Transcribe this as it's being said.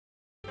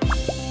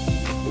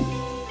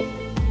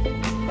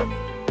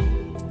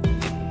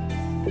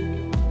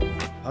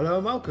Hello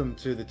and welcome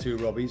to the Two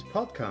Robbies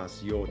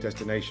podcast, your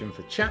destination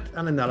for chat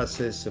and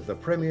analysis of the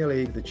Premier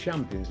League, the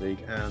Champions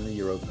League and the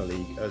Europa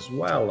League as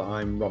well.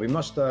 I'm Robbie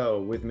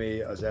Mustoe, with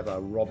me as ever,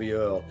 Robbie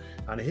Earle.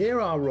 And here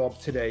are, Rob,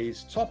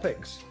 today's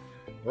topics.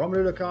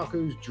 Romelu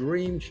Lukaku's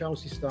dream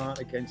Chelsea start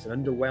against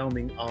an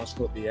underwhelming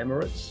Arsenal at the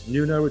Emirates.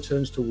 Nuno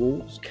returns to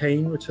Wolves.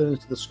 Kane returns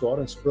to the squad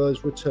and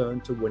Spurs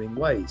return to winning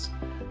ways.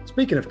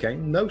 Speaking of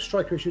Kane, no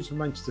striker issues for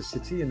Manchester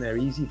City in their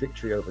easy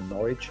victory over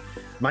Norwich.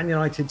 Man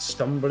United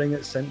stumbling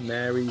at St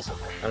Mary's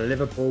and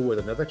Liverpool with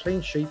another clean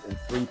sheet and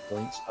 3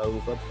 points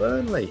over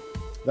Burnley.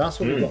 That's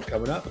what we've got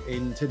coming up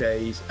in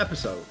today's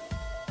episode.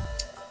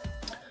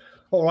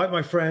 All right,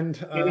 my friend.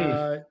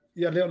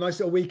 You had a nice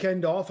little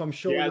weekend off. I'm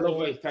sure you're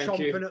lovely,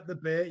 chomping at the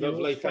bit. You're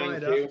lovely, all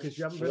fired up because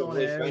you haven't been on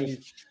air and you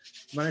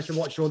managed to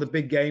watch all the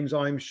big games,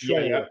 I'm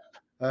sure.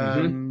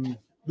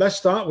 Let's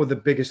start with the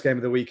biggest game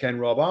of the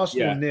weekend, Rob.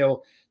 Arsenal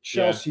 0,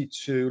 Chelsea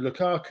 2.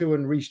 Lukaku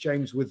and Reece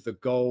James with the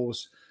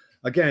goals.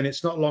 Again,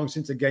 it's not long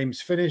since the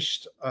game's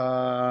finished.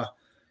 Wow.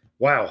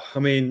 I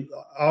mean,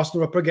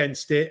 Arsenal up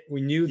against it.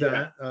 We knew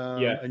that.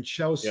 And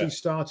Chelsea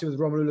started with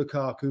Romelu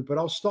Lukaku. But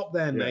I'll stop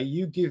there, mate.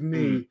 You give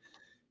me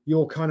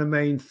your kind of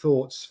main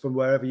thoughts from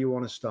wherever you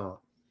want to start.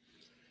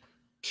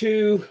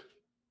 Two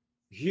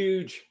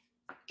huge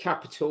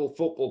capital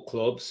football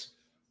clubs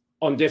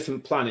on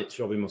different planets,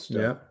 Robbie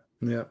Mustoe.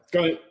 Yeah.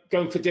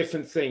 Going for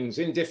different things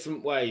in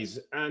different ways,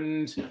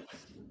 and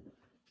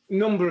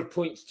number of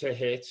points to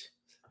hit.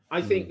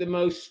 I think the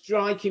most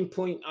striking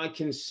point I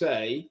can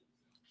say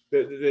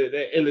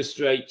that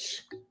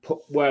illustrates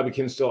where we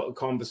can start a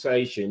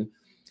conversation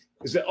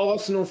is that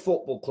Arsenal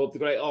Football Club, the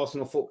great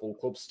Arsenal Football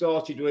Club,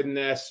 started with in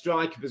their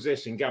striker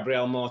position,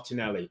 Gabriel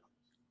Martinelli.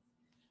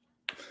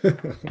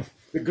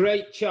 The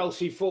great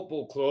Chelsea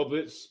Football Club,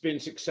 it's been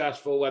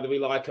successful, whether we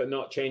like it or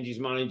not, changes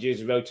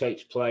managers,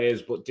 rotates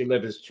players, but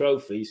delivers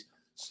trophies,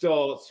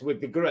 starts with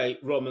the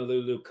great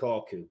Romelu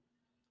Lukaku.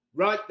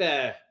 Right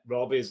there,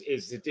 Rob, is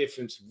the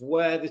difference of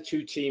where the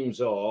two teams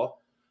are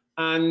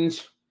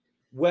and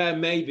where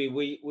maybe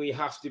we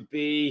have to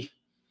be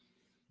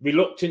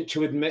reluctant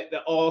to admit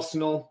that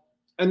Arsenal,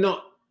 and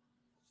not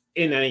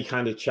in any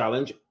kind of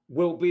challenge,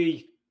 will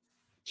be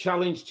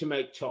challenged to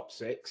make top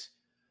six.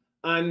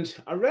 And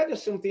I read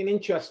something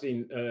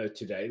interesting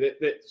today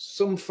that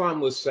some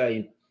fan was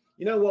saying,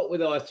 you know what,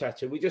 with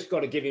Arteta, we just got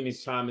to give him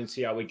his time and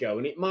see how we go.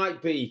 And it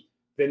might be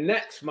the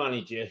next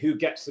manager who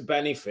gets the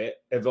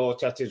benefit of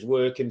Arteta's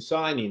work and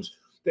signings,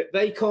 that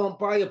they can't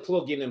buy a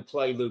plug-in and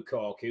play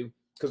Lukaku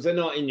because they're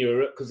not in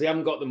Europe, because they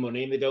haven't got the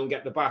money and they don't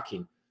get the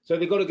backing. So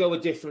they've got to go a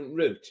different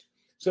route.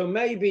 So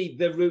maybe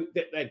the route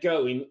that they're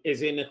going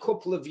is in a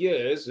couple of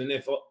years, and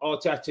if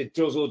Arteta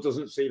does or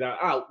doesn't see that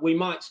out, we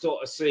might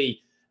start to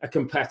see a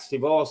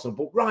competitive Arsenal.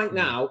 But right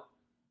now,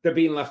 they're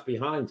being left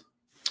behind.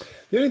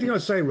 The only thing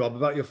I'd say, Rob,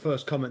 about your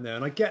first comment there,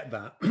 and I get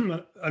that,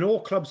 and all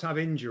clubs have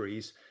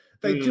injuries.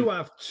 They do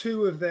have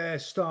two of their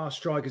star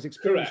strikers,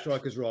 experienced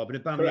strikers, Rob,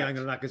 and Aubameyang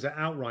and Lacazette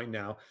out right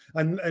now.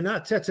 And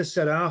Arteta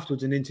said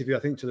afterwards in an interview,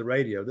 I think, to the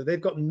radio, that they've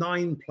got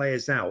 9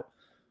 players out.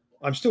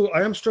 I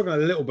am struggling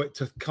a little bit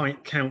to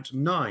count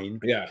 9.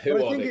 Yeah,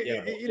 but I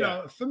think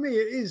know, for me,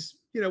 it is.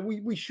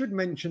 We should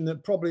mention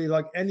that probably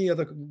like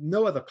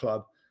no other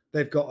club,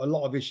 they've got a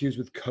lot of issues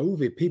with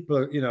COVID. People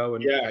are,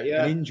 and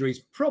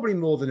injuries, probably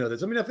more than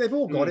others. I mean, if they've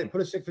all got it,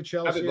 put a stick for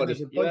Chelsea.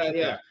 There's a bunch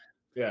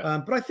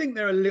of but I think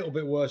they're a little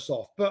bit worse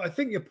off. But I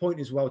think your point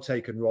is well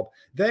taken, Rob.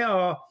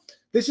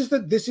 This is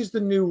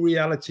the new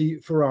reality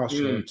for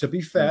Arsenal. To be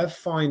fair,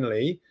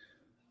 finally.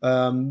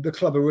 The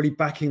club are really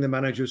backing the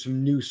manager with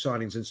some new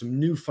signings and some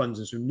new funds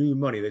and some new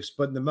money. They've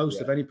spent the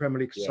most of any Premier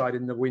League side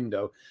in the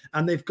window.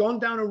 And they've gone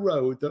down a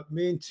road that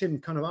me and Tim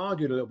kind of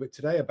argued a little bit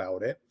today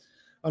about it.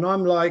 And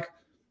I'm like,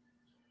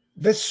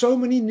 there's so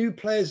many new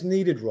players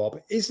needed,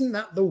 Rob. Isn't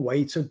that the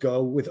way to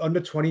go with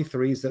under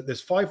 23s? That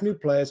there's 5 new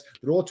players.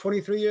 They're all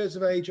 23 years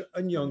of age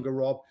and younger,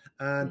 Rob.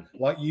 And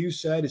like you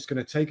said, it's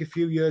going to take a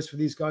few years for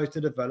these guys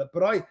to develop.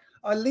 But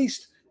at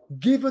least...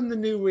 given the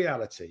new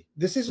reality,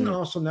 this isn't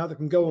Arsenal now that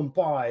can go and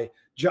buy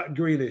Jack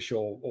Grealish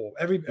or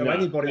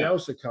anybody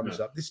else that comes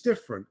up. It's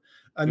different.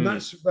 And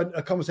that's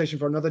a conversation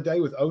for another day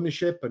with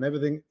ownership and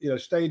everything,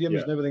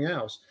 stadiums and everything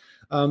else.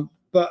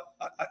 But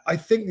I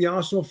think the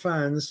Arsenal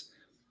fans,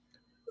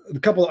 the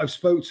couple that I've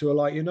spoke to are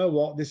like, you know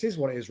what, this is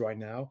what it is right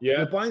now.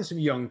 We're buying some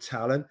young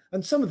talent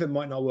and some of it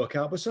might not work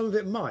out, but some of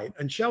it might.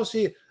 And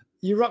Chelsea,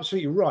 you're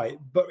absolutely right.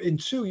 But in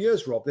 2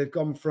 years, Rob, they've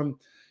gone from,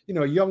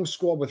 a young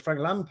squad with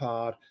Frank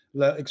Lampard,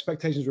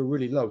 expectations were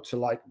really low to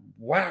like,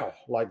 wow,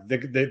 like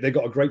they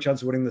got a great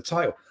chance of winning the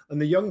title.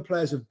 And the young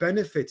players have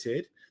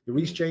benefited, the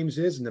Reece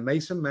Jameses and the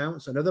Mason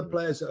Mounts and other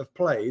players that have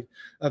played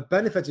have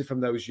benefited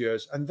from those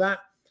years. And that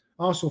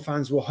Arsenal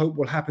fans will hope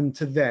will happen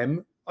to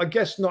them. I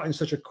guess not in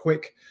such a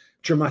quick,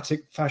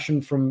 dramatic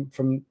fashion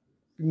from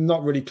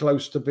not really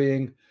close to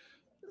being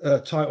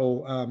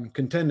title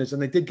contenders. And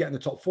they did get in the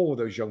top 4 with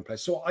those young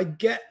players. So I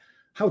get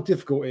how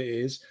difficult it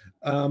is.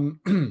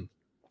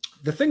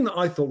 The thing that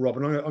I thought, Rob,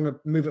 and I'm going to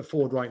move it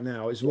forward right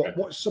now, is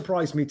what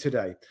surprised me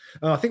today.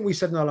 I think we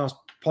said in our last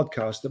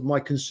podcast that my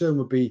concern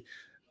would be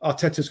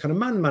Arteta's kind of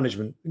man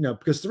management,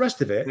 because the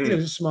rest of it, he's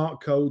a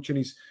smart coach and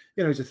he's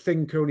a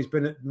thinker and he's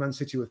been at Man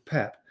City with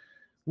Pep.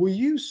 Were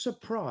you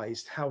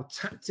surprised how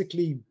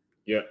tactically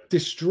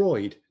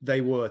destroyed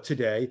they were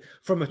today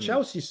from a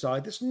Chelsea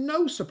side? There's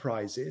no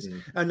surprises.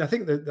 And I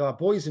think that our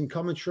boys in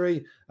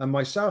commentary and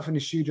myself in the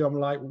studio, I'm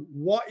like,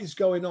 what is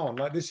going on?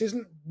 Like, this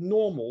isn't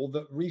normal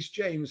that Reece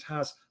James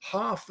has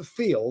half the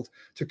field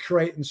to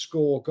create and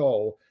score a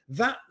goal.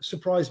 That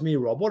surprised me,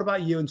 Rob. What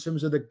about you in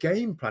terms of the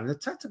game plan, the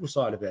tactical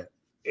side of it?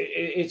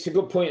 It's a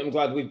good point. I'm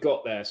glad we've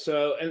got there.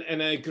 So,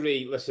 and I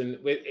agree. Listen,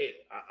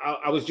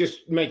 I was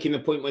just making the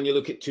point when you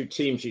look at two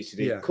team sheets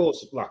today. Of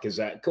course,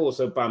 Lacazette, of course,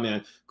 Aubameyang,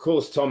 of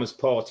course, Thomas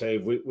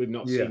Partey, we've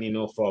not seen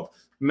enough of,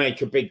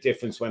 make a big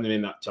difference when they're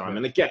in that time.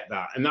 And I get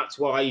that. And that's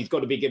why he's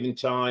got to be given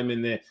time,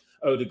 and the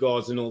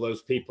Odegaards and all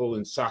those people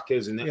and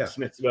Sakas and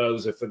Smith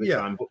Rose for the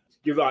time. But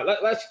you're right.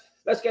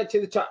 Let's get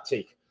to the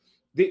tactic.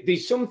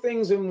 There's some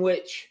things in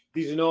which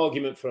there's an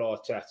argument for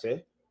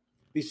Arteta.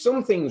 There's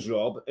some things,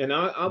 Rob, and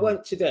I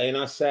went today and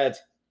I said,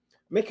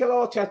 Mikel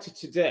Arteta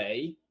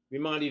today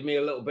reminded me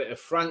a little bit of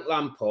Frank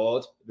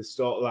Lampard at the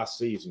start of last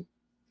season.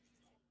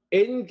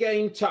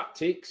 In-game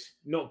tactics,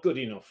 not good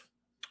enough.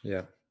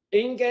 Yeah.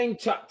 In-game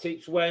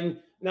tactics we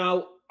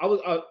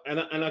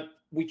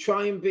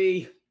try and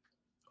be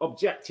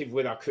objective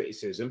with our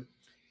criticism.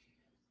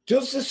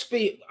 Does the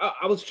speed?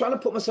 I was trying to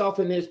put myself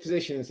in his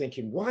position and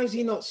thinking, why is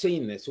he not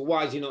seeing this, or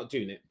why is he not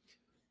doing it?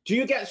 Do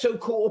you get so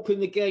caught up in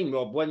the game,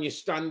 Rob, when you're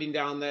standing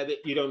down there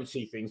that you don't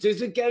see things?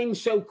 Is the game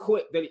so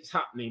quick that it's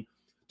happening?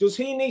 Does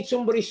he need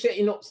somebody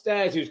sitting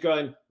upstairs who's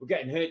going, we're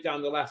getting hurt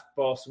down the left,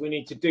 boss, we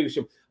need to do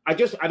some? I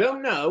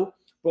don't know,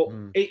 but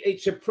it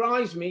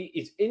surprised me.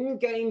 His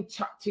in-game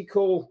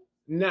tactical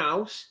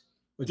nous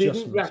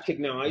didn't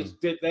recognise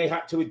that they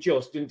had to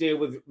adjust and deal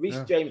with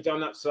Reece James down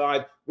that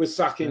side with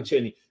Saka and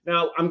Tierney.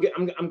 Now, I'm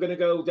going to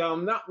go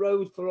down that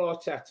road for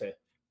Arteta.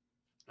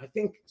 I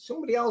think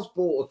somebody else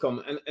brought a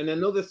comment, and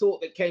another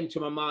thought that came to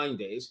my mind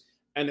is,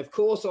 and of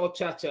course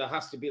Arteta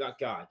has to be that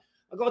guy.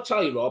 I've got to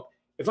tell you, Rob,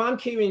 if I'm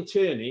Kieran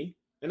Tierney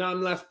and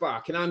I'm left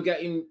back and I'm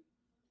getting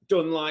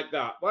done like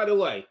that, by the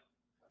way,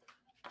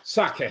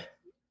 Saka,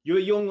 you're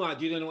a young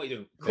lad, you don't know what you're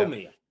doing. Come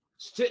here.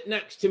 Sit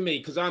next to me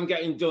because I'm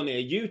getting done here.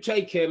 You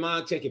take him,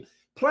 I'll take him.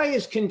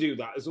 Players can do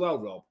that as well,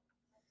 Rob.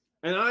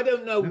 And I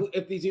don't know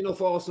if there's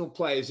enough Arsenal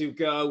players who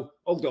go,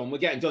 hold on, we're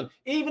getting done.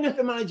 Even if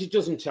the manager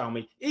doesn't tell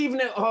me,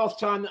 even at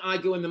half-time that I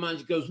go and the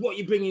manager goes, what are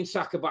you bringing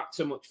Saka back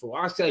so much for?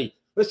 I say,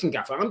 listen,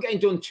 Gaffer, I'm getting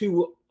done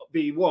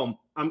 2v1.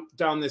 I'm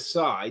down this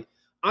side.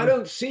 I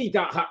don't see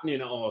that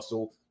happening at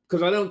Arsenal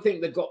because I don't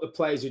think they've got the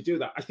players who do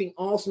that. I think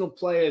Arsenal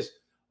players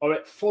are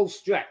at full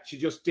stretch to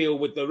just deal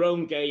with their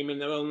own game in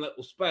their own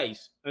little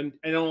space and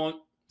aren't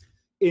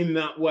in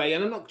that way.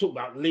 And I'm not talking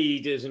about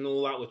leaders and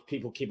all that, which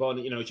people keep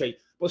on,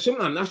 but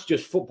sometimes that's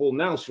just football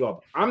now,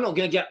 Rob. I'm not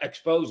going to get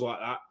exposed like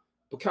that.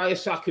 Bukayo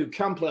Saka, who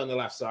can play on the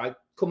left side,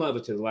 come over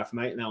to the left,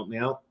 mate, and help me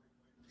out.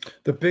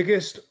 The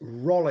biggest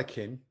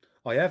rollicking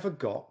I ever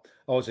got,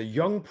 I was a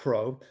young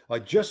pro. I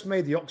just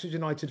made the Oxford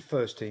United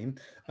first team,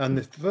 and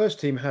the first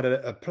team had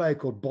a player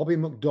called Bobby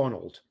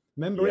McDonald.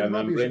 Remember him?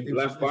 Remember him.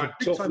 Left back,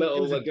 tough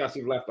little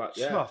aggressive left back.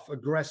 Yeah. Tough,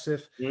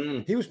 aggressive.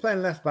 He was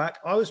playing left back.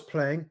 I was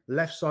playing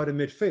left side of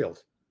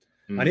midfield.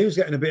 And he was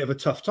getting a bit of a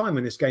tough time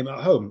in this game at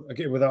home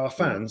with our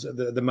fans at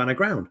the Manor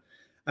Ground.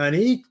 And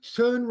he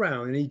turned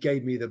round and he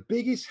gave me the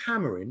biggest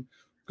hammering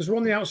because we're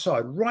on the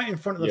outside, right in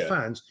front of the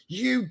fans.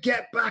 You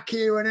get back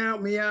here and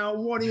help me out.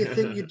 What do you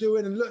think you're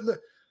doing? And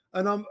look.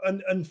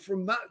 And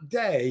from that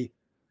day,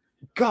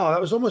 God,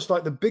 that was almost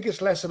like the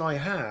biggest lesson I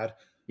had.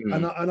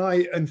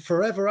 And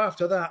forever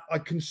after that, I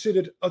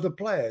considered other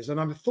players and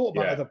I thought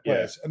about other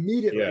players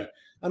immediately.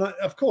 And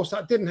of course,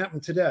 that didn't happen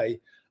today.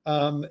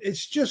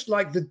 It's just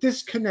like the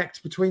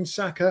disconnect between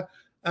Saka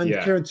and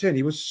Kieran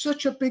Tierney was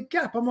such a big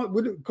gap.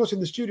 Of course, in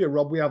the studio,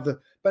 Rob, we have the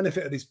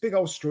benefit of these big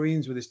old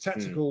screens with this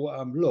tactical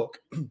look.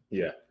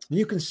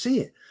 You can see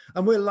it.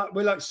 And we're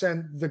like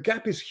saying the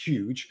gap is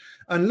huge.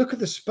 And look at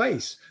the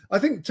space. I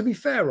think, to be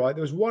fair, right,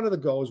 there was one of the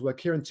goals where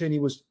Kieran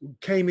Tierney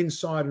came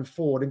inside and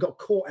forward and got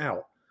caught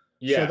out.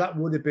 So that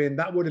would have been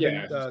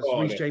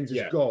Reece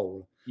James's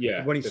goal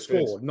when he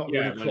scored, not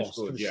when he crossed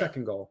for the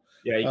second goal.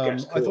 I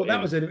thought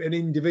that was an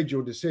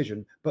individual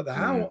decision, but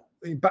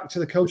back to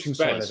the coaching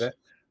side of it,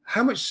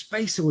 how much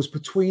space there was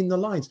between the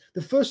lines.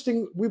 The first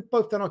thing, we've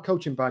both done our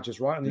coaching badges,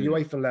 right, on the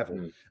UEFA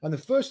level, and the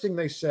first thing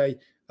they say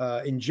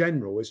in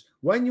general is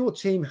when your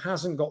team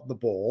hasn't got the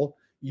ball,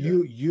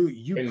 you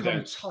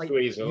come tight,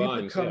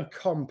 you become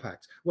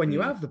compact. When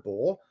you have the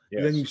ball,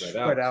 then you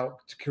spread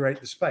out to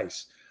create the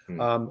space.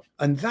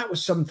 And that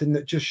was something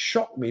that just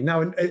shocked me.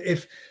 Now, and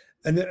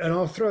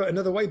I'll throw it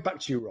another way back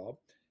to you, Rob.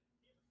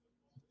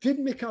 Did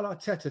Mikel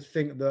Arteta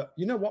think that,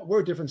 you know what,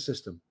 we're a different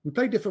system. We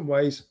play different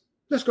ways.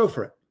 Let's go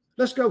for it.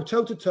 Let's go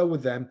toe-to-toe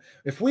with them.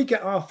 If we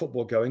get our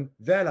football going,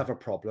 they'll have a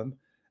problem.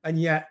 And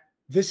yet,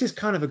 this is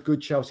kind of a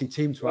good Chelsea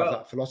team to have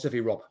that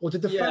philosophy, Rob. Or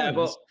did the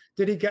fans,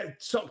 did he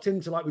get sucked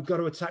into, like, we've got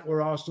to attack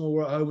where Arsenal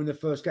were at home in the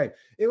first game?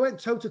 It went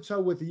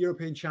toe-to-toe with the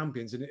European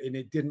champions, and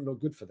it didn't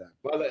look good for them.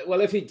 Well,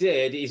 if he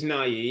did, he's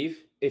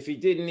naive. if he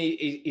didn't,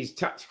 his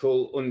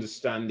tactical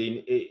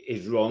understanding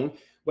is wrong.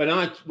 When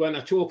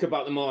I talk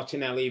about the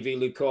Martinelli v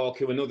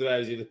Lukaku and other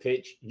areas of the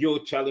pitch, you're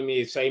telling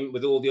me the same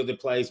with all the other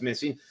players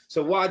missing.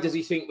 So why does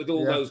he think with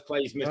all those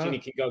players missing he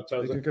can go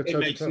total? It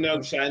makes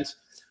no sense.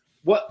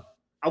 What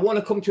I want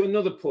to come to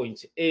another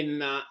point in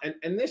that,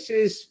 and this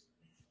is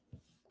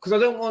because I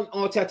don't want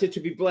Arteta to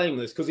be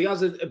blameless, because he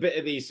has a bit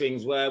of these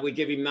things where we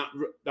give him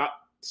that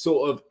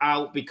sort of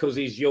out because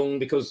he's young,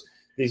 because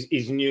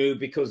he's new,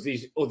 because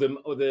these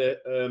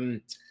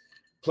other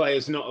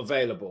players not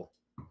available.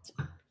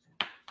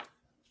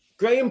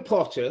 Graham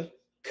Potter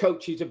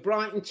coaches a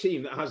Brighton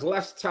team that has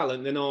less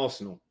talent than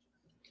Arsenal.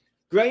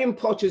 Graham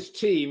Potter's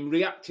team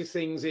react to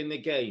things in the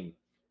game.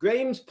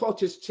 Graham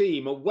Potter's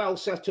team are well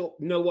set up,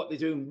 know what they're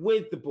doing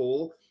with the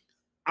ball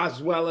as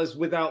well as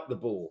without the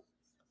ball.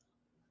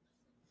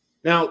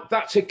 Now,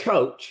 that's a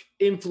coach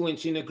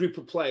influencing a group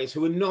of players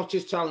who are not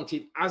as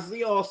talented as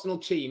the Arsenal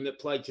team that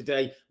played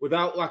today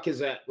without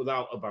Lacazette,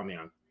 without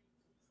Aubameyang.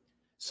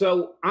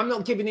 So I'm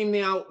not giving him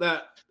the out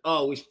that,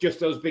 oh, it's just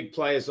those big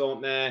players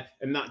aren't there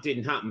and that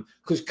didn't happen.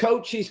 Because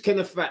coaches can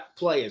affect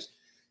players.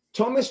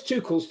 Thomas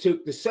Tuchel's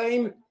took the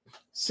same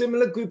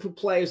similar group of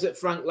players that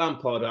Frank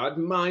Lampard had,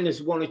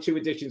 minus one or two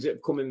additions that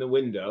have come in the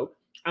window,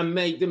 and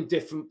made them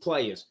different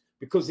players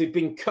because they've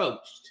been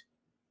coached.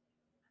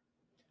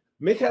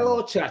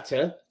 Mikel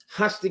Arteta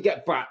has to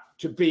get back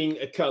to being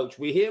a coach.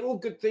 We hear all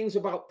good things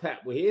about Pep.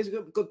 We hear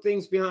good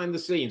things behind the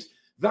scenes.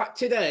 That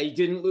today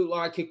didn't look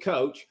like a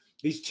coach.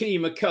 His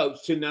team are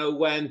coached to know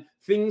when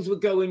things were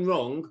going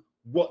wrong,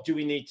 what do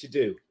we need to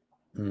do?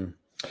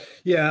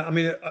 Yeah, I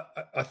mean,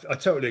 I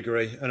totally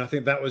agree. And I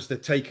think that was the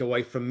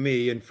takeaway from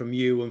me and from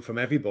you and from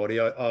everybody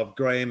of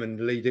Graham and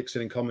Lee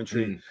Dixon in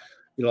commentary.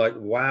 You're like,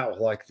 wow,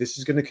 like this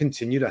is going to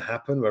continue to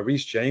happen where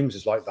Reece James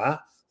is like that.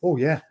 Oh,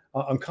 yeah,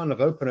 I'm kind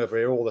of open over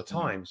here all the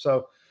time.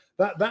 So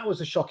that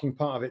was a shocking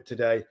part of it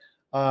today.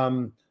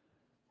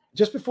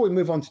 Just before we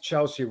move on to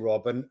Chelsea,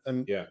 Rob, and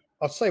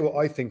I'll say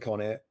what I think on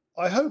it.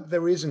 I hope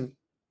there isn't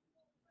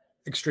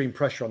extreme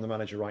pressure on the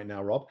manager right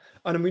now, Rob.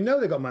 And we know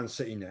they've got Man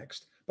City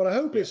next, but I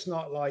hope it's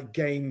not like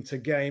game to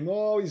game.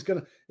 Oh, he's going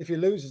to, if he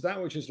loses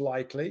that, which is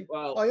likely.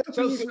 Well, I hope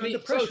social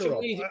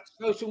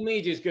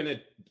media is going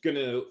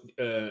to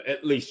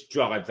at least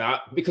drive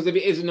that, because if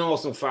it isn't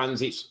Arsenal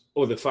fans, it's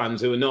other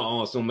fans who are not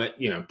Arsenal,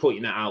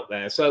 putting it out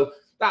there. So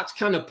that's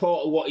kind of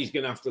part of what he's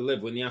going to have to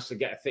live with. He has to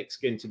get a thick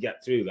skin to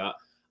get through that.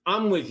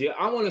 I'm with you.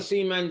 I want to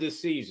see him end the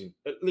season,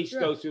 at least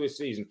go through a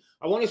season.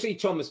 I want to see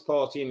Thomas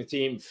Partey and the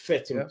team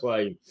fit and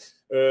playing.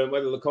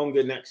 Whether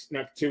Lokonga next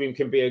to him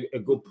can be a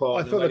good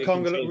part. I thought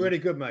Lokonga looked really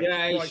good, mate.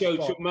 Yeah, he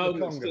showed some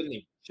moments, didn't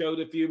he? Showed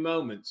a few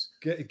moments.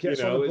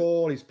 Gets on the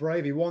ball. He's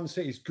brave. He wants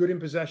it. He's good in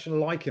possession. I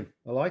like him.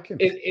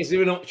 Is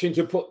there an option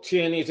to put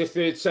Tierney as a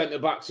third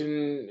centre-back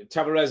and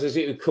Tavares as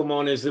it would come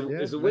on as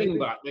a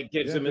wing-back that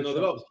gives him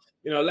another option?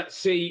 Let's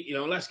see.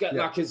 Let's get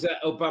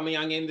Lacazette,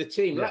 Aubameyang in the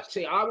team. Yes. Let's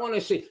see. I want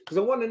to see, because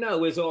I want to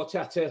know, is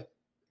Arteta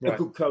a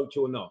good coach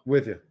or not?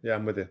 With you. Yeah,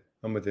 I'm with you.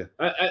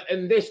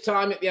 And this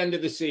time at the end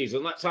of the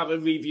season, let's have a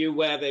review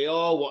where they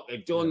are, what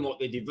they've done, what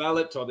they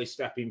developed. Are they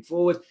stepping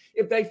forward?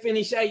 If they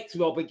finish 8th,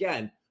 Rob,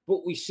 again,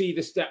 but we see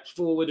the steps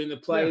forward and the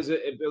players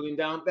that are building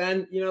down,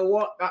 then you know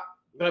what?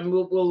 Then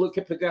we'll look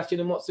at progression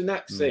and what's the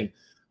next thing.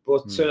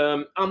 But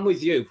I'm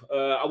with you.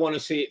 I want to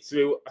see it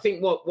through. I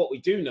think what we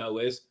do know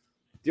is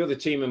the other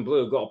team in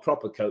blue have got a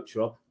proper coach,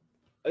 Rob.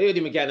 I heard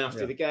him again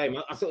after the game.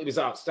 I thought he was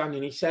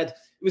outstanding. He said,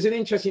 it was an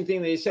interesting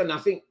thing that he said, and I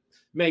think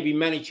maybe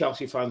many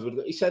Chelsea fans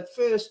would. He said,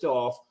 first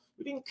off,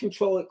 we didn't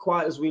control it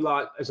quite as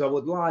I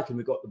would like, and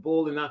we got the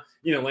ball in that.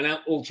 When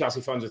all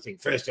Chelsea fans would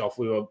think, first off,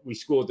 we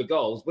scored the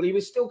goals, but he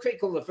was still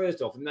critical of the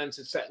first off, and then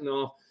to second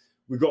half,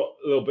 we got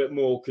a little bit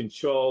more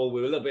control.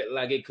 We were a little bit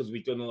leggy because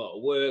we'd done a lot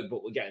of work,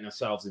 but we're getting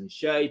ourselves in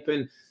shape.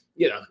 And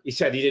he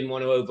said he didn't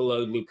want to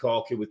overload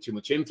Lukaku with too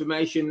much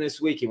information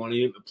this week. He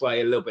wanted him to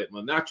play a little bit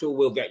more natural.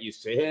 We'll get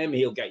used to him.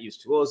 He'll get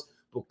used to us.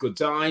 But good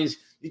signs.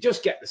 You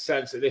just get the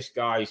sense that this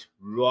guy's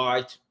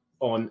right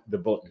on the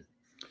button.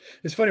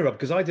 It's funny, Rob,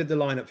 because I did the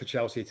lineup for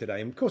Chelsea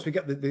today. And of course, we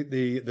get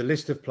the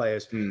list of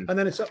players, and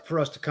then it's up for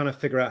us to kind of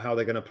figure out how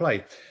they're going to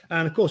play.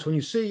 And of course, when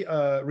you see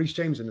Reece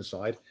James in the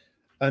side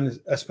and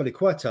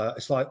Azpilicueta,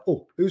 it's like,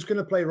 oh, who's going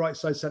to play right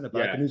side centre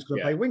back and who's going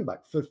to play wing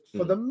back? For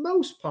the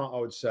most part, I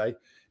would say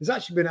it's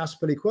actually been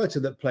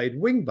Azpilicueta that played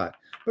wing back.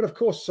 But of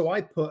course, so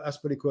I put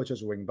Azpilicueta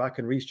as a wing back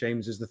and Reece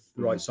James as the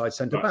right side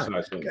centre back.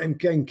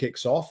 Game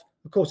kicks off.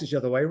 Of course, it's the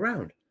other way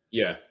around.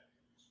 Yeah.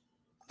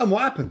 And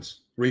what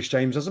happens? Reece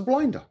James has a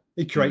blinder.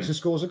 He creates and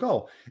scores a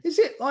goal. Is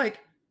it like,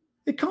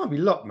 it can't be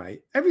luck,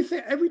 mate.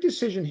 Every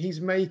decision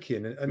he's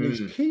making and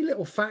these key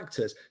little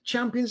factors,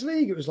 Champions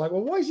League, it was like,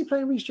 well, why is he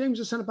playing Reece James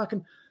as centre-back?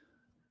 And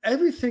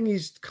everything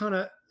he's kind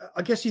of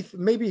I guess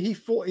maybe he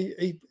thought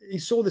he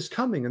saw this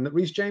coming, and that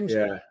Reece James,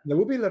 there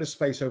will be a lot of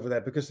space over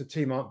there because the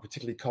team aren't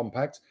particularly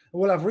compact.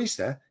 And we'll have Reece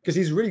there because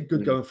he's really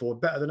good going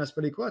forward, better than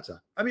Espirito.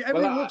 I mean,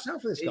 everything works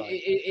out for this guy.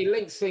 He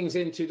links things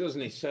into,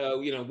 doesn't he?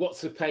 So,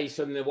 what's the pace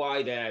on the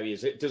wide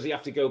areas? Does he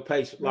have to go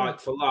pace like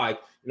for like?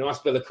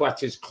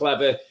 Espirito's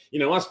clever.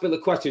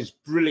 Espirito's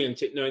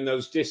brilliant at knowing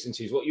those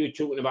distances. What you were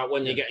talking about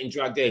when you're getting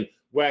dragged in,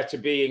 where to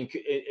be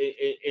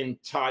in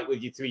tight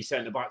with your three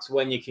centre-backs,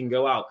 when you can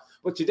go out.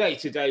 But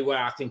today, where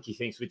I think he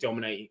thinks we're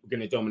going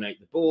to dominate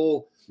the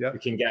ball, we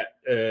can get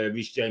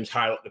Reece James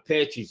higher up the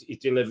pitch. His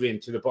delivery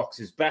into the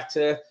box is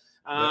better.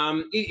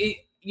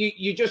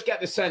 You just get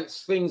the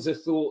sense things are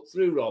thought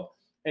through, Rob.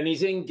 And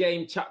his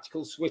in-game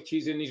tactical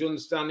switches and his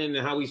understanding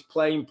of how he's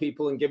playing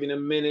people and giving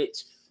them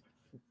minutes.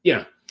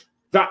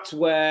 That's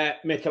where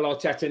Mikel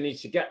Arteta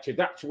needs to get to.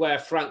 That's where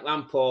Frank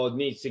Lampard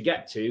needs to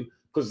get to,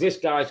 because this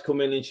guy's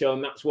come in and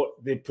shown that's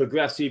what the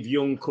progressive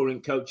young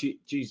current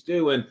coaches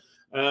do. And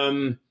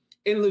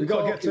in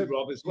Lukaku,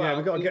 Rob, as well. Yeah,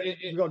 we got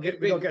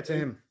to get to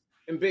him.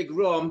 And Big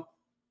Rom,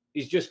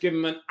 he's just given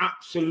him an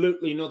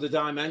absolutely another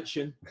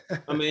dimension.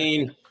 I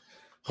mean,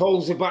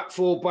 holds the back,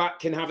 full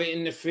back, can have it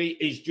in the feet.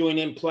 He's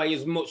joining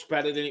players much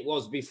better than it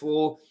was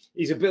before.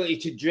 His ability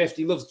to drift,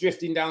 he loves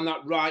drifting down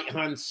that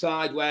right-hand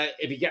side where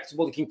if he gets the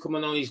ball, he can come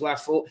on his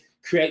left foot,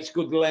 creates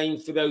good lane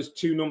for those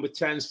two number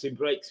 10s to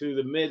break through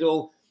the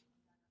middle.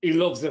 He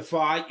loves the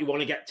fight. You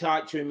want to get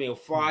tight to him, he'll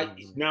fight.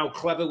 He's now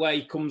clever where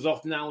he comes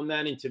off now and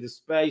then into the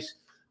space.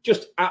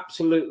 Just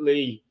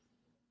absolutely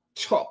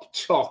top,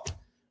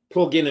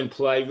 plug in and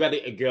play,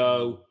 ready to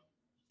go.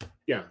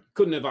 Yeah,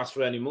 couldn't have asked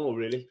for any more,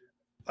 really.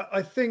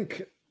 I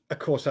think, of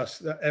course,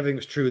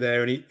 everything's true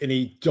there, and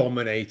he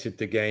dominated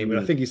the game. And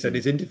I think he said in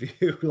his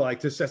interview,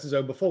 to assess his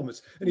own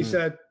performance, and he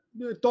said,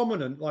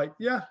 dominant.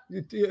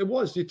 It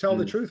was. You tell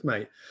the truth,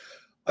 mate.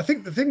 I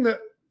think the thing that,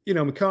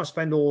 we can't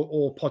spend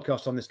all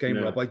podcast on this game,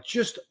 Rob.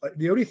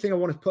 The only thing I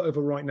want to put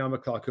over right now,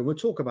 Lukaku, we'll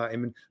talk about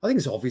him, and I think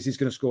it's obvious he's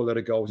going to score a lot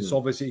of goals. It's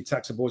obvious he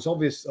attacks the ball. It's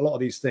obvious a lot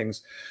of these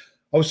things.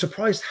 I was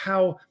surprised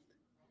how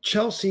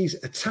Chelsea's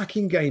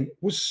attacking game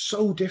was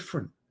so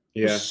different.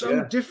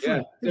 Different.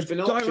 It's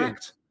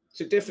direct. It's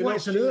a different option.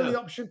 It's an early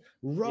option.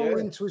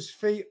 Rolling to his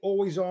feet,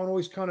 always on,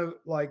 always kind of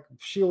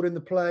shielding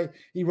the play.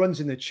 He runs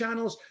in the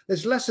channels.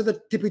 There's less of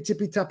the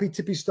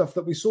tippy stuff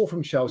that we saw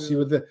from Chelsea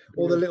with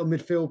all the little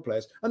midfield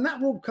players, and that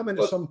will come in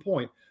at some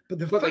point. But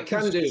they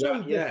can do so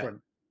that.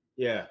 Different.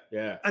 Yeah.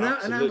 And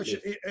how much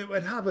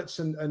with Havertz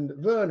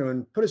and Werner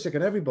and Pulisic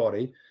and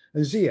everybody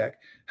and Ziyech,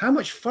 how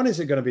much fun is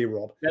it going to be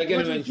be? They're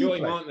going to enjoy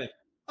him, aren't they?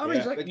 I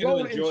mean, it's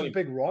rolling into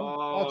Big Ron.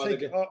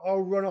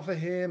 I'll run off of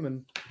him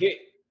and.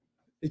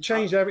 He's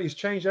changed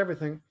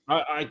everything.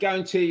 I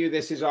guarantee you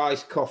this is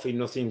iced coffee,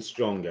 nothing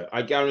stronger.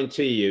 I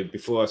guarantee you,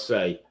 before I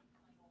say,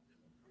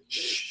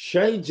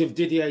 shades of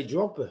Didier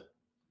Drogba.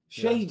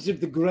 Shades of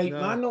the great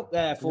man up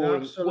there for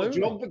him. What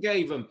Drogba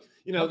gave him.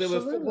 They were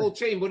a football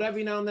team, but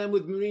every now and then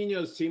with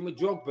Mourinho's team, with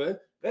Drogba,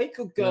 they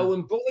could go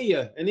and bully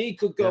you, and he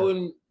could go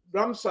and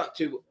ransack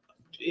you.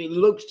 It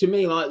looks to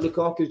me like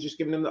Lukaku's just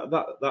giving him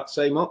that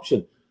same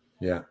option.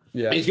 Yeah.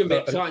 It's going to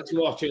be exciting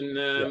to watch, and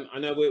I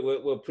know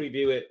we'll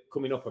preview it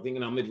coming up, I think,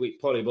 in our midweek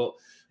potty, but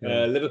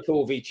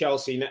Liverpool v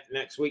Chelsea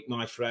next week,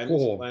 my friends,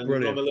 when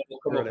Romelu will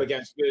come up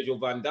against Virgil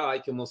van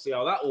Dijk, and we'll see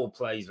how that all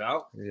plays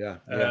out.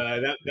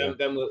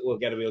 Then we'll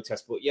get a real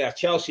test. But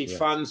Chelsea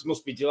fans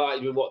must be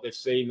delighted with what they've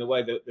seen, the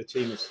way that the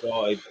team has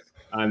started,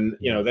 and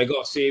they've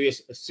got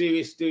a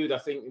serious dude, I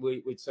think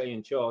we'd say,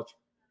 in charge.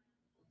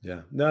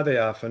 Yeah, no, they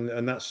have,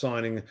 and that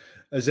signing,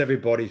 as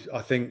everybody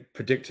I think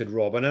predicted,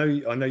 Rob. I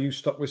know you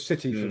stuck with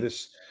City for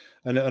this,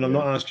 and I'm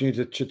not asking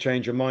you to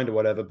change your mind or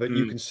whatever, but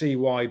you can see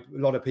why a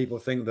lot of people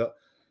think that,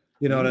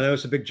 I know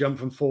it's a big jump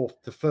from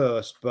fourth to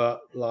first,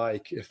 but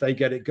if they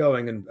get it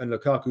going and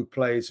Lukaku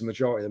plays the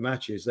majority of the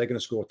matches, they're going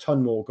to score a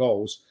ton more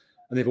goals,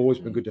 and they've always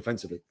been good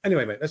defensively.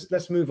 Anyway, mate,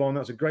 let's move on.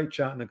 That was a great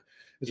chat, and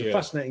it's a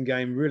fascinating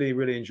game. Really,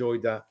 really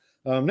enjoyed that.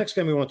 Next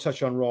game we want to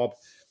touch on, Rob,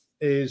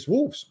 is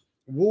Wolves.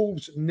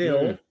 Wolves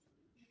 0,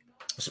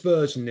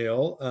 Spurs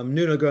 0.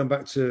 Nuno going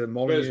back to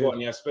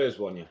Molineux. Spurs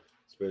 1.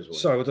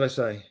 Sorry, what did I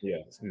say? Yeah,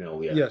 it's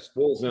 0, yeah. Yes.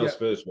 Wolves 0,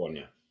 Spurs 1,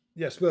 yeah.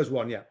 Yeah, Spurs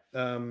 1, yeah.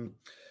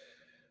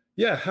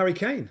 Harry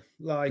Kane,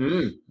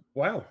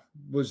 wow,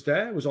 was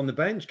on the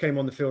bench, came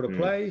on the field of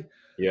play.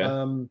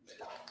 Yeah.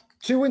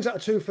 2 wins out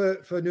of 2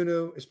 for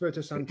Nuno Espirito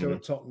Santo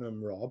at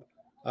Tottenham, Rob.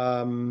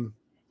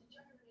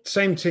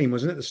 Same team,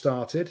 wasn't it, that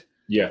started?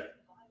 Yeah.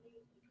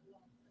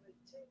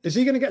 Is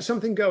he going to get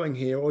something going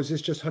here, or is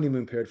this just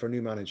honeymoon period for a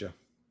new manager?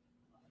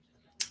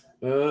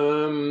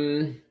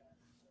 The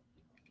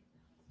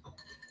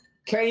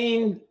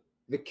Kane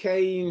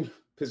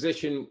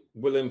position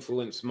will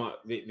influence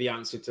the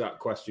answer to that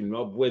question,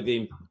 Rob. With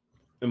him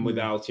and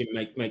without him,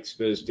 make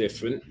Spurs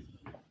different.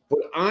 But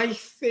I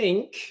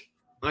think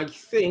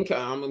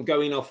I'm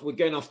going off. We're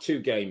going off 2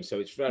 games, so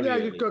it's very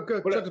early. You've got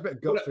a bit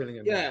of gut feeling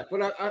in there. Yeah,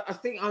 but I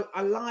think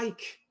I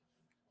like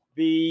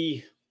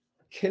the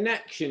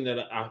connection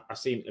that I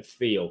seem to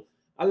feel.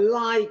 I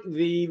like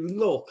the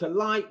look. I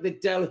like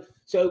the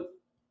So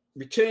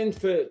returned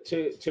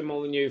to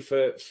Molineux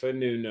for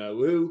Nuno,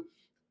 who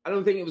I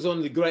don't think it was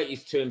on the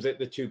greatest terms that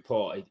the two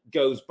parted.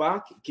 Goes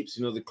back, keeps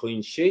another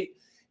clean sheet.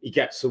 He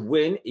gets a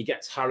win. He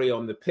gets Harry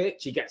on the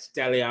pitch. He gets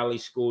Dele Alli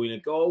scoring a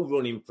goal,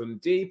 running from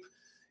deep.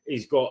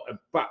 He's got a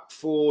back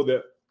four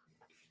that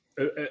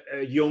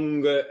a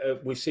younger,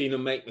 we've seen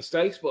him make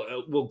mistakes,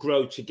 but will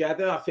grow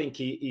together. I think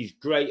he's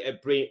great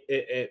at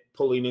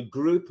pulling a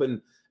group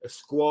and a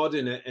squad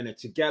and a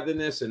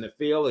togetherness and a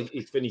feel.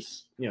 He's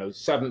finished,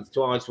 7th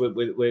twice with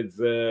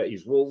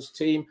his Wolves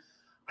team.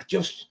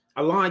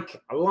 I like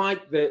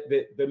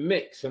the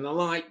mix, and I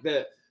like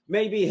that.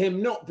 Maybe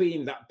him not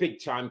being that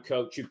big-time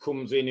coach who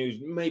comes in,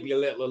 who's maybe a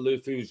little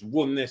aloof, who's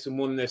won this and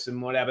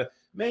whatever.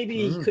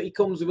 Maybe he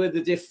comes with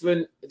a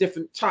different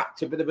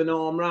tact, a bit of an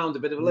arm round, a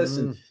bit of a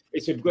listen.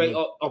 It's a great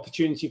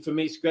opportunity for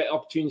me. It's a great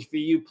opportunity for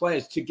you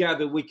players.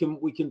 Together, we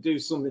can do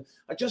something.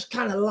 I just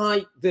kind of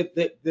like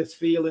the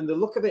feel and the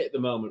look of it at the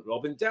moment,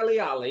 Rob. And Dele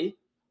Alli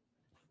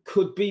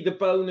could be the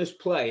bonus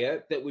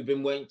player that we've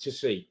been waiting to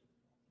see.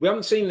 We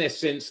haven't seen this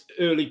since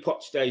early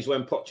Poch days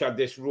when Poch had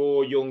this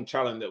raw young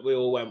talent that we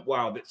all went,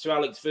 wow. That Sir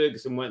Alex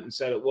Ferguson went and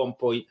said at one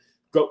point,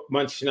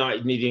 Manchester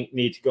United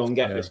need to go and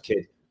get this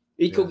kid.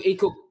 He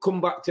could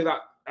come back to that.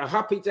 A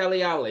happy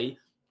Dele Alli,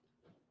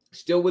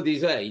 still with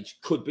his age,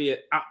 could be an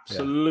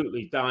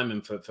absolutely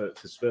diamond for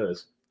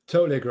Spurs.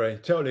 Totally agree.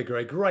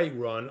 Great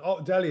run.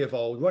 Dele of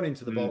old, run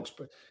into the box,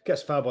 but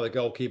gets fouled by the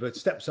goalkeeper,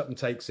 steps up and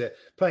takes it,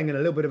 playing in a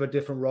little bit of a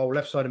different role,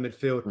 left side of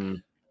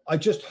midfield. I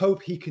just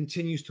hope he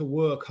continues to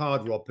work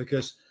hard, Rob,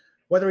 because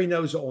whether he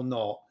knows it or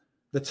not,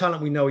 the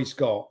talent we know he's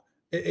got,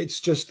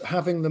 it's just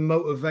having the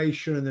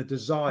motivation and the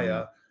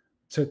desire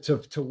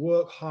to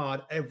work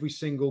hard every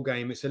single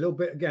game. It's a little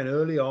bit, again,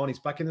 early on, he's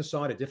back in the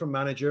side, a different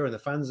manager, and the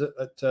fans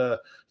at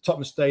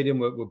Tottenham Stadium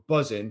were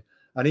buzzing,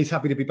 and he's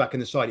happy to be back in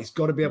the side. He's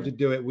got to be able to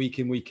do it week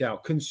in, week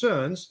out.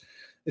 Concerns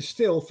is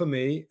still, for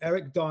me,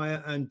 Eric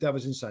Dyer and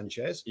Davinson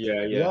Sanchez.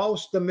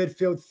 Whilst the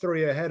midfield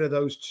three ahead of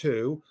those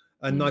two,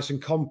 and nice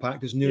and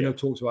compact, as Nuno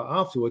talked about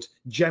afterwards,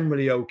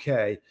 generally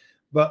okay.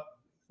 But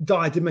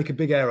Dyer did make a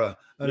big error,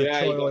 and a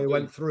try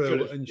went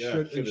through and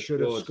should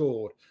have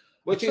scored.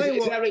 Which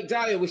is Eric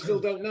Dyer, we still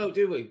don't know,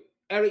 do we?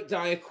 Eric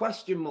Dyer,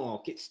 question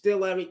mark. It's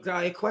still Eric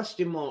Dyer,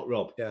 question mark,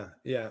 Rob.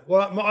 Yeah.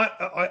 Well,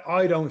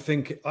 I don't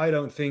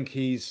think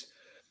he's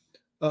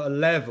at a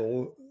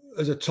level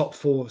as a top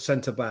 4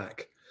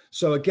 centre-back.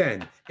 So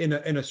again, in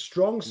a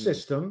strong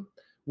system,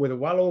 with a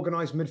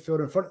well-organised midfield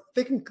in front,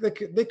 they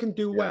can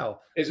do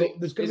well. Could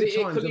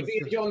he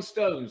be John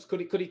Stones? Could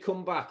he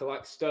come back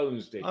like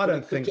Stones did? I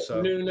don't think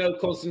so. Nuno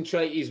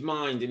concentrate his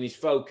mind and his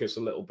focus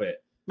a little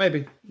bit.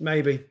 Maybe.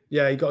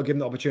 Yeah, you got to give him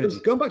the opportunity.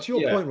 Going back to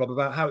your point, Rob,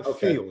 about how it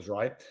feels,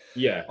 right?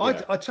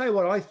 I tell you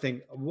what I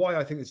think. Why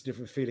I think it's a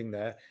different feeling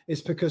there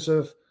is because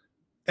of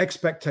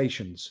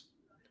expectations.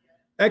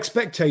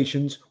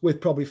 Expectations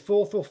with probably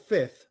 4th or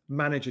 5th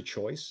manager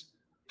choice.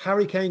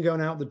 Harry Kane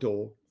going out the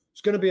door.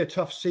 It's going to be a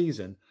tough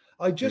season.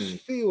 I just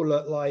feel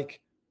that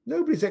like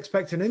nobody's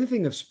expecting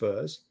anything of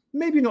Spurs.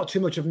 Maybe not too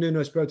much of Nuno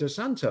Espirito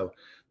Santo,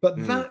 but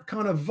that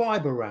kind of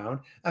vibe around.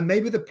 And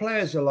maybe the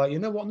players are like, you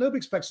know what? Nobody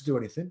expects to do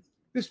anything.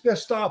 This their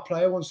star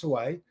player wants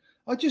away.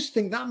 I just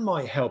think that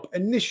might help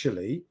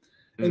initially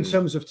in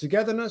terms of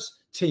togetherness,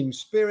 team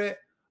spirit.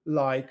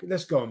 Like,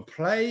 let's go and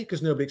play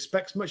because nobody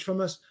expects much from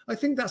us. I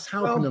think that's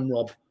helping them,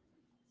 Rob.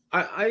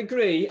 I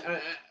agree.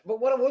 But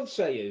what I would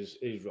say is,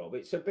 Rob,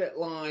 it's a bit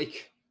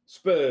like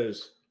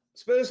Spurs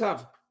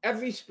have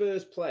every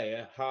Spurs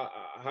player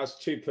has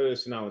 2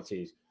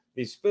 personalities.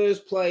 The Spurs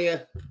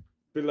player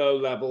below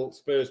level,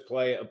 Spurs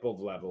player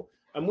above level,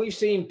 and we've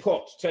seen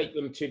Poch take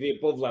them to the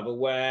above level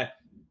where,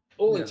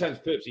 all intents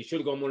and purposes,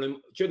 should have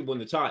won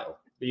the title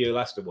the year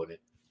Leicester won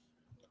it.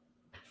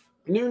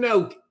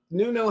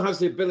 Nuno has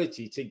the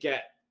ability to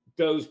get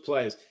those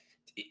players.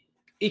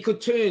 He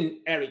could turn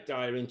Eric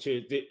Dyer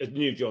into a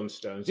new John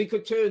Stones. He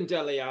could turn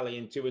Dele Alli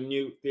into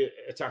the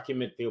attacking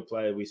midfield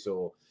player we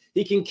saw.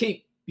 He can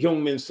keep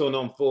Heung-min Son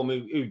on form,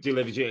 who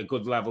delivers you at a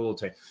good level.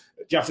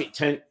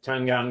 Japhet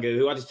Tanganga,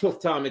 who had a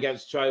tough time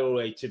against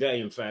Traore today,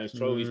 in fairness.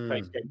 Traore's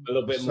pace gave a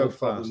little bit more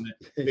problem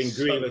than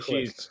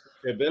Grealish's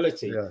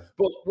ability. Yeah.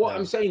 But what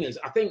I'm saying is,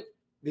 I think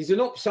there's an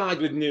upside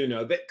with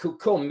Nuno that could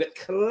come that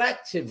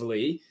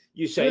collectively,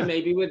 you say,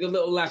 maybe with a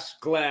little less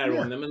glare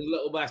on them and a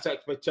little less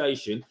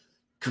expectation,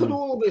 could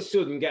all of a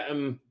sudden get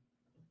them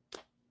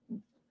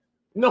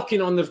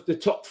knocking on the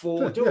top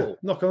 4 door. Yeah.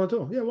 Knock on the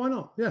door. Yeah, why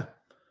not? Yeah.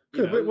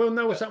 Good. We'll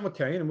know what's happened with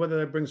Kane and whether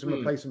they bring some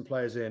replacement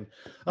players in.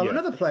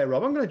 Another player,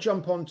 Rob, I'm going to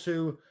jump on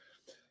to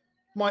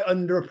my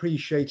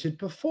underappreciated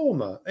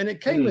performer. And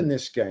it came in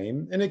this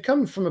game, and it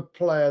comes from a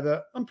player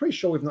that I'm pretty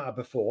sure we've not had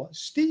before,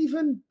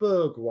 Steven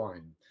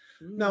Bergwijn.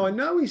 Now, I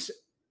know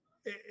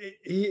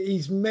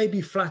he's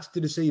maybe flattered to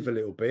deceive a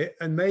little bit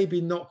and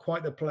maybe not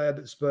quite the player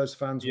that Spurs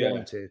fans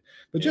wanted.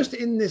 But just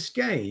in this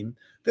game,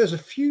 there's a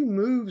few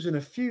moves and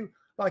a few,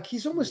 like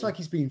he's almost like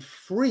he's been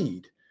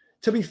freed.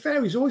 To be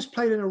fair, he's always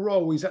played in a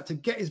role where he's had to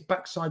get his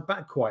backside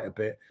back quite a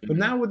bit. But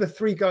now with the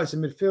 3 guys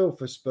in midfield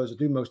for Spurs to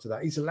do most of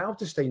that, he's allowed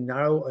to stay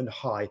narrow and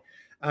high.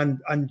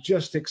 and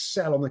just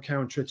excel on the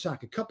counter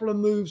attack. A couple of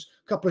moves,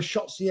 a couple of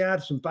shots he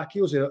had, some back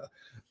heels.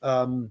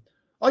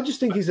 I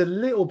just think he's a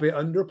little bit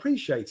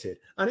underappreciated,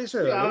 and it's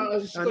early,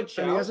 and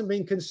he hasn't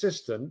been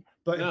consistent.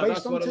 But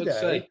based on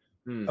today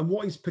and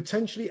what he's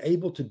potentially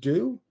able to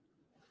do,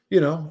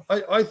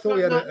 I thought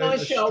he had a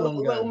strong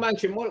little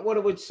mention. What I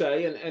would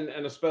say,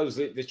 and I suppose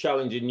the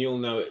challenge, and you'll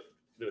know it,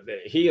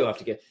 that he'll have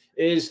to get,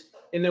 is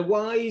in the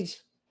wide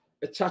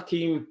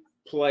attacking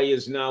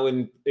players now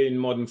in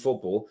modern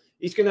football,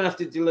 he's going to have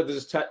to deliver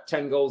us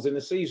 10 goals in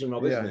the season,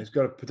 Rob, isn't he? He's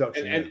got a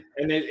production.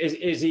 And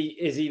is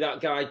he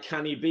that guy?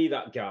 Can he be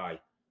that guy?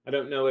 I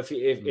don't know if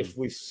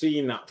we've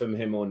seen that from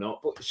him or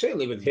not, but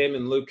certainly with him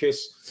and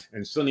Lucas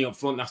and Sonny up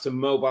front, that's a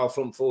mobile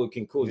front forward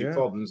can cause you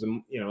problems.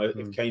 And,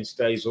 if Kane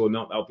stays or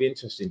not, that'll be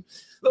interesting.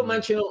 Little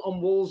mention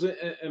on Wolves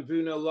and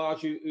Bruno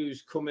Lage,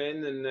 who's come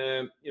in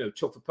and,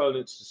 tough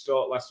opponents to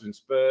start, Leicester and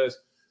Spurs.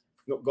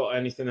 Not got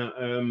anything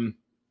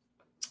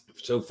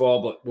so far,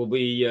 but we'll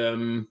be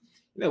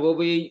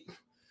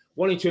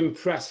wanting to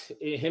impress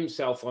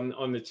himself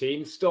on the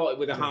team. Started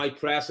with a high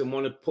press and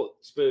want to put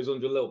Spurs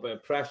under a little bit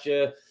of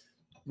pressure.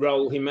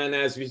 Raul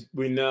Jimenez,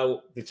 we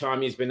know the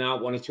time he's been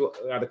out,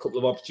 had a couple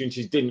of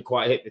opportunities, didn't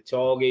quite hit the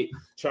target.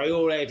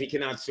 Traore, if he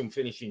can add some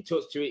finishing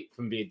touch to it,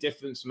 can be a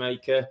difference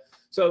maker.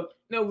 So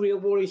no real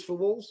worries for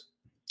Wolves?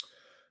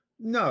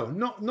 No,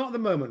 not at the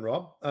moment,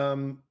 Rob.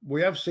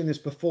 We have seen this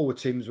before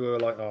with teams where we're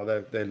like,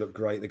 oh, they look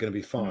great, they're going to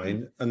be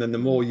fine. And then the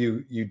more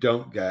you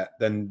don't get,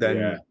 then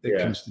it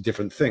comes to a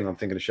different thing. I'm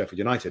thinking of Sheffield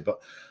United. But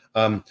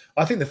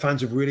I think the fans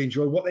have really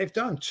enjoyed what they've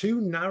done.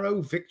 2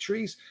 narrow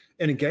victories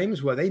in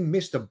games where they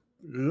missed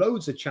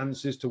loads of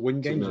chances to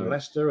win games in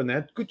Leicester, and they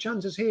had good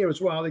chances here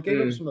as well. They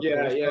gave up some of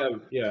those.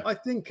 I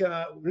think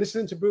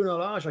listening to Bruno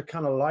Lage, I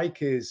kind of like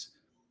his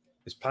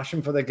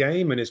passion for the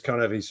game, and he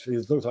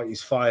looks like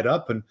he's fired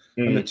up, and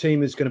the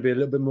team is going to be a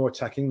little bit more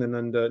attacking than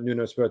under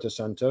Nuno Espirito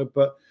Santo.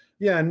 But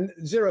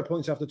 0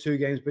 points after 2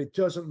 games, but it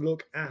doesn't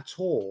look at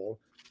all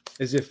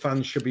as if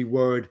fans should be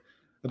worried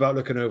about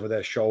looking over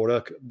their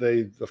shoulder.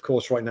 They, of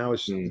course, right now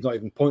it's not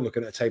even point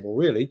looking at a table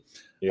really.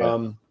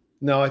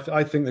 No,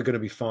 I think they're going to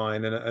be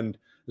fine. And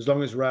as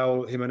long as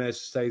Raul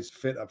Jimenez stays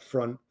fit up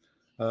front,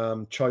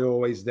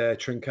 Traore's there,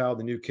 Trincao,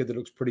 the new kid that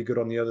looks pretty good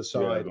on the other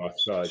side.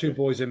 Two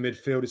boys in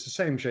midfield. It's the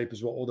same shape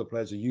as what all the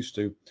players are used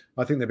to.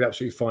 I think they'll be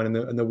absolutely fine,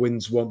 and the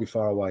wins won't be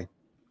far away.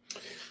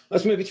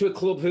 Let's move to a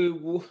club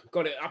who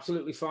got it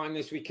absolutely fine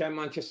this weekend.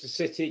 Manchester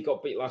City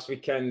got beat last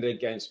weekend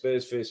against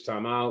Spurs, first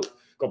time out.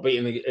 Got beat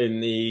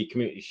in the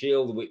Community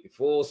Shield the week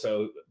before,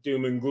 so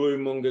doom and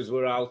gloom mongers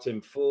were out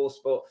in force.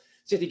 But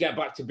City get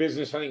back to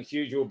business. I think it's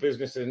usual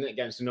business, isn't it,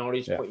 against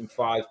Norwich, putting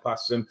 5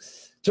 past them.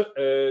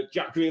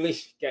 Jack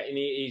Grealish getting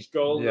his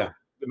goal. Not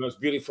the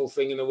most beautiful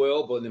thing in the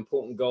world, but an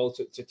important goal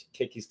to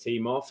kick his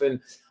team off. And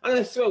I'm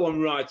going to throw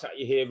one right at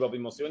you here, Robbie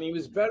Mustoe. And he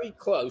was very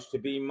close to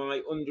being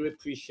my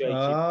underappreciated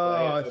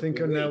player. I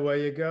think I know where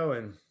you're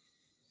going.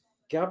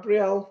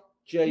 Gabriel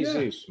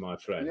Jesus, my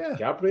friend.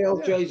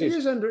 Gabriel Jesus. He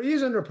is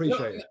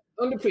underappreciated.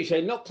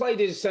 Underappreciated, not played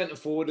as a centre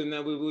forward, and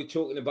then we were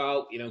talking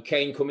about,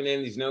 Kane coming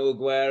in, there's no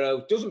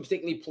Aguero, doesn't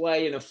particularly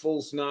play in a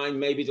false 9,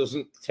 maybe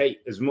doesn't take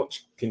as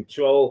much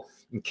control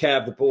and care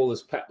of the ball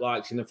as Pep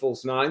likes in a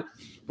false 9,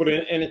 but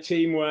in a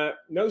team where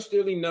no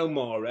Sterling, no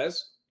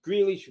Mahrez,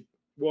 Grealish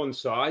one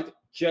side,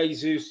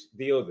 Jesus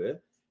the other,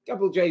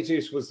 Gabriel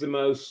Jesus was the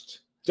most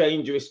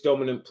dangerous,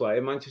 dominant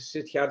player Manchester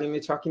City had in the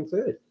attacking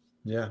third.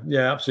 Yeah,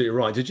 absolutely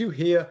right. Did you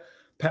hear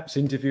Pep's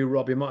interview,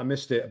 Rob? You might have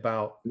missed it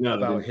about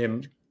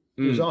him.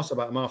 He was asked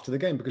about him after the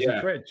game because he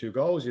created 2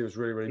 goals. He was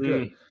really, really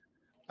good.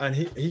 And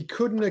he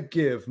couldn't have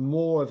give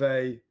more of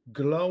a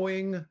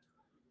glowing,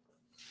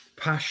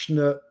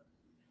 passionate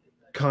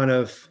kind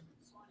of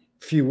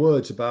few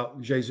words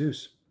about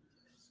Jesus.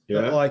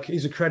 Like,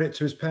 he's a credit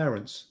to his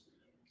parents.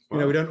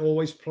 Wow. We don't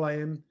always play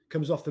him.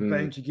 Comes off the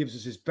bench. He gives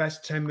us his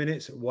best 10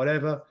 minutes,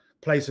 whatever.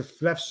 Plays the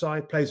left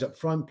side, plays up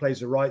front,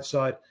 plays the right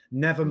side.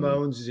 Never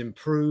moans, is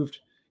improved.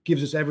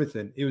 Gives us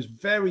everything. He was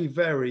very,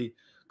 very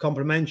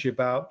complimentary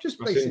about just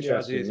basically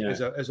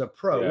as a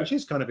pro, which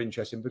is kind of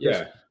interesting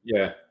because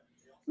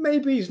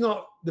maybe he's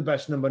not the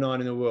best number 9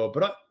 in the world,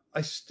 but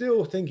I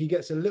still think he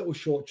gets a little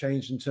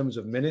shortchanged in terms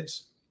of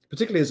minutes,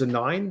 particularly as a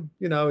 9,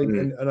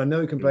 and I know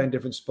he can play in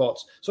different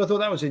spots. So I thought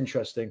that was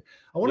interesting.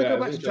 I want to go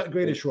back to Jack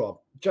Grealish, Rob.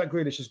 Jack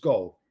Grealish's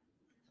goal,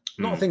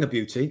 not a thing of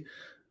beauty,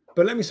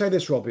 but let me say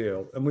this, Robbie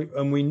Earle,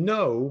 and we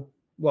know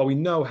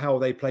how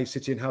they play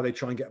City and how they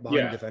try and get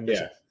behind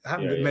defenders. It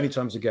happened many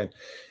times again.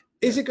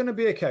 Is it going to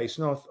be a case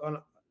now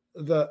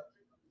that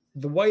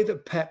the way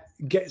that Pep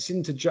gets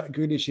into Jack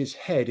Grealish's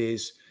head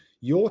is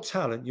your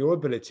talent, your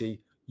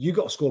ability, you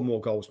got to score more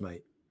goals,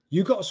 mate.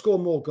 You got to score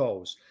more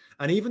goals.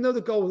 And even though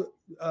the goal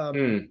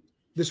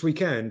this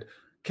weekend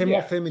came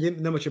off him, he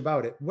didn't know much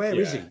about it. Where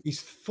is he? He's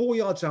 4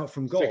 yards out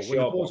from goal when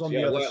the ball's on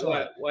the other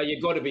side. Where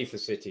you got to be for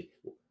City.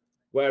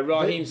 Where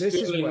Raheem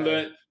Sterling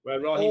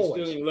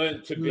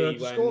learned to be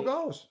score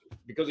goals.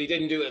 Because he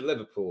didn't do it at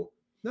Liverpool.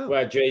 No.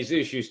 Where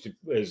Jesus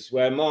is,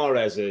 where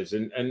Mahrez is.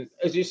 And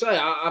as you say,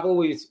 I've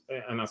always,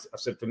 and I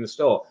said from the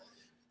start,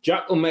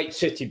 Jack will make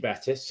City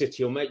better.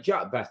 City will make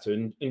Jack better,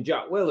 and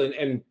Jack will.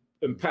 And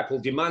Pep will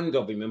demand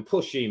of him and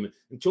push him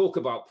and talk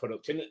about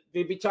product. And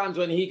there'll be times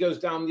when he goes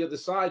down the other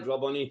side,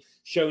 Rob, and he's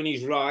showing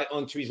his right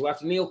onto his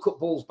left, and he'll cut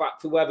balls back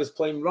to whoever's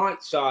playing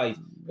right side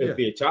of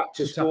the attack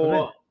to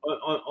score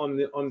on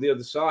the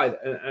other side.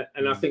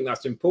 And I think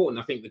that's important.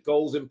 I think the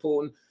goal's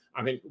important.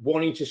 I think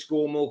wanting to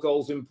score more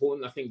goals is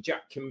important. I think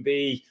Jack can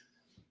be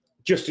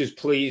just as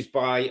pleased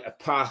by a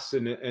pass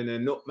and a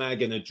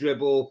nutmeg and a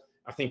dribble.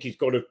 I think he's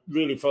got to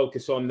really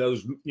focus on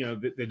those,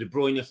 the De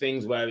Bruyne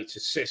things where it's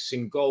assists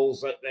and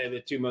goals. Like they're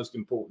the two most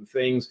important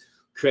things,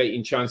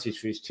 creating chances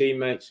for his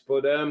teammates.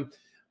 But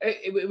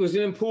it was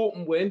an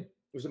important win.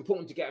 It was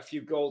important to get a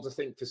few goals, I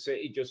think, for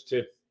City just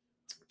to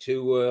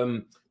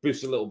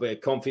boost a little bit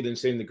of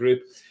confidence in the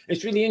group.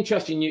 It's really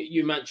interesting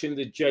you mentioned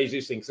the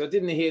Jesus thing, because I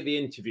didn't hear the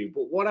interview.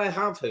 But what I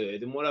have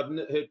heard, and what I've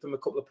heard from a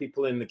couple of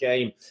people in the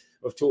game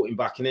of talking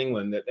back in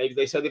England, that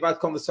they said they've had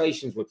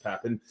conversations with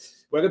Pep, and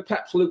whether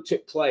Pep's looked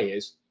at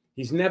players,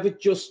 he's never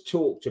just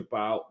talked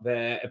about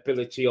their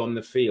ability on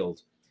the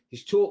field.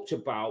 He's talked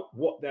about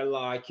what they're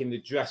like in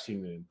the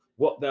dressing room,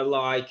 what they're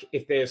like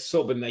if they're a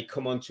sub and they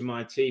come onto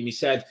my team. He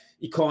said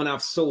he can't have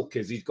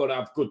sulkers. He's got to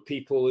have good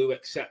people who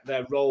accept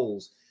their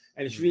roles.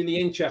 And it's really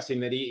interesting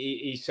that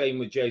he's saying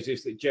with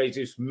Jesus that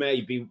Jesus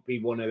may be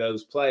one of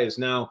those players.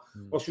 Now,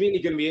 what's really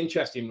going to be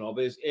interesting, Rob,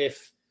 is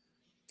if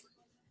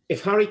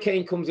Harry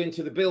Kane comes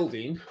into the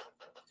building,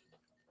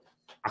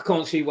 I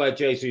can't see where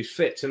Jesus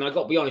fits. And I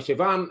got to be honest, if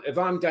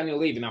I'm Daniel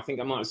Levy, and I think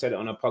I might have said it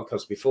on a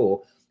podcast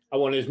before, I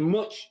want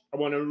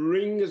to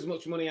wring as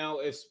much money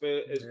out of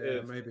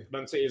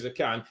Man City as I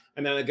can,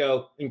 and then I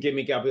go and give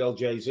me Gabriel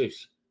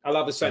Jesus. I'll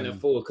have a centre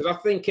forward, because I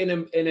think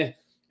in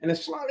a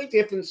slightly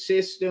different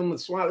system with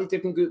a slightly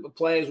different group of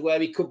players where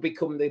he could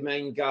become the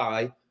main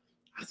guy,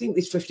 I think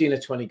there's 15 or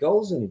 20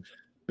 goals in him.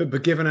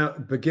 But given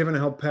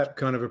how Pep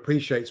kind of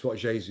appreciates what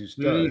Jesus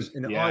does,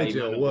 in an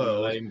ideal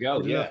world, let him go.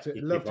 Love to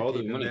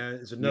keep him there.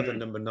 There's another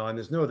number 9.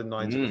 There's no other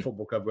 9s in the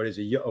football club, but he's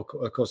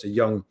of course a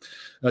young,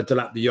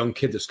 the young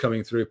kid that's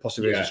coming through,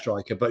 possibly as a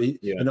striker. But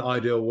in an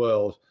ideal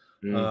world,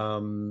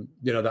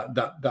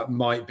 that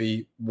might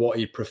be what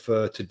he'd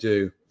prefer to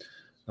do.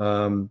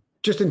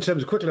 Just in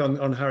terms of quickly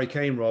on Harry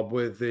Kane, Rob,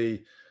 with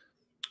the,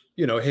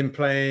 him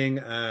playing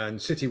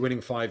and City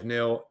winning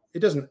 5-0. It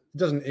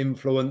doesn't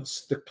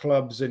influence the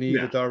clubs in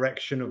either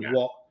direction of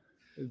what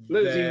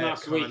losing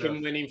last week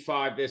and winning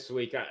 5 this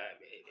week.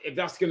 If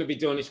that's going to be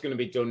done, it's going to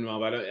be done,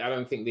 Rob. I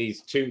don't think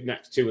these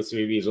next 2 or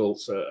 3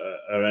 results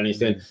are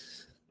anything.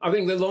 I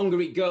think the longer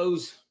it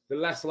goes, the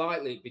less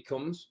likely it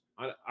becomes.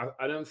 I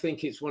don't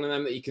think it's one of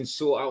them that you can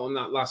sort out on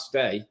that last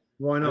day.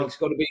 Why not? It's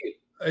got to be.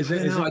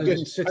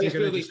 Isn't City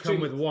going to just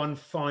come with one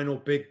final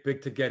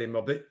big to get him,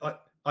 Rob?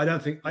 I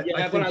don't think. I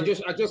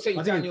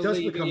think Daniel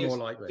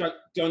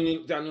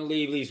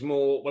Levy's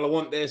more. Well, I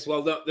want this.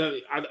 Well,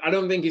 I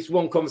don't think it's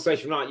one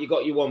conversation. Right, you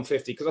got your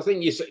 150, because I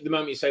think the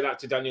moment you say that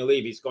to Daniel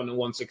Levy, it's gone to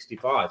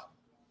 165.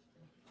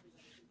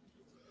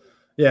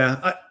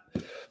 Yeah.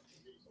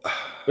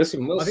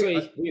 Listen, we'll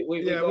see.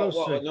 We've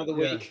got another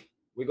week.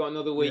 We got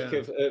another week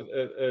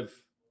of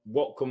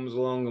what comes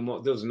along and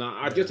what doesn't.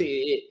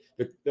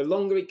 The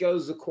longer it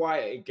goes, the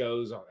quieter it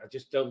goes. I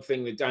just don't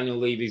think that Daniel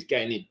Levy's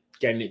getting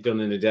it done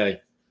in a day.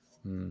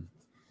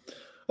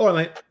 All right,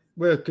 mate.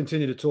 We'll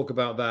continue to talk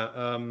about that.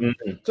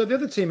 So the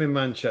other team in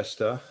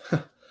Manchester,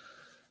 I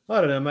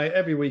don't know, mate.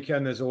 Every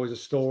weekend there's always a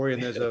story,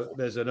 and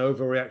there's an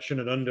overreaction,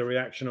 an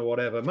underreaction, or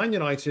whatever. Man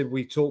United,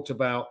 we talked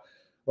about,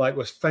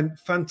 was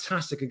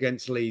fantastic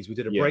against Leeds. We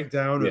did a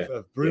breakdown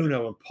of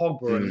Bruno and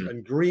Pogba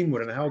and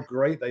Greenwood and how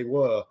great they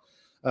were.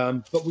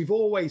 But we've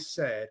always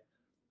said,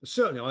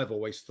 certainly I've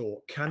always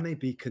thought, can they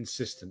be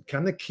consistent?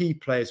 Can the key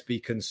players be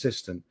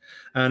consistent?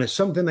 And it's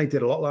something they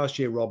did a lot last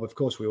year, Rob. Of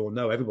course, we all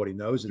know, everybody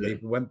knows, that they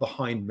went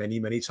behind many,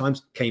 many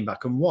times, came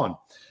back and won.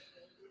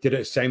 Did it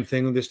the same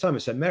thing this time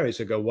at St. Mary's,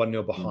 to go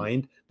 1-0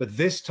 behind. But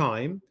this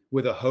time,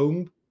 with a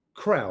home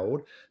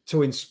crowd,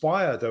 to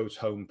inspire those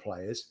home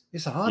players,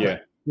 it's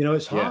harder.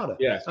 It's harder.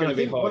 Yeah, it's going to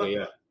be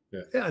harder,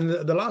 Yeah, and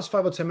the last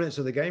 5 or 10 minutes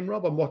of the game,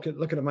 Rob, I'm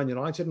looking at Man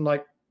United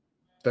and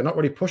they're not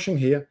really pushing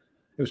here.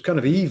 It was kind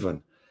of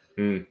even.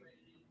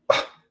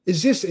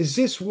 Is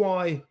this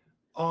why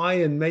I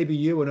and maybe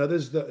you and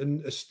others that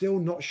are still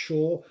not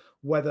sure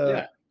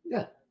whether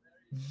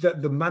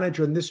that the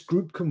manager in this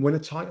group can win a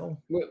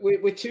title?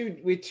 We're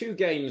two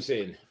games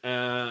in,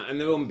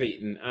 and they're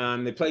unbeaten,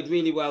 and they played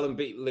really well and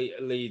beat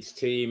Leeds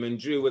team and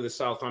drew with the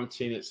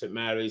Southampton at St.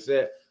 Mary's.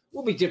 It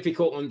will be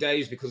difficult on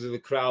days because of the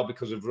crowd,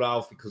 because of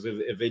Ralph, because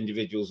of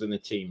individuals in the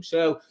team.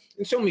 So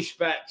in some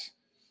respects,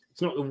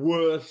 it's not the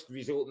worst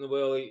result in the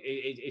world.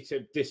 It's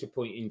a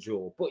disappointing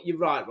draw. But you're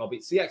right, Rob.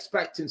 It's the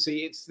expectancy.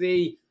 It's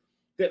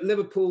that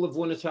Liverpool have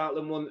won a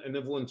title and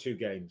they've won 2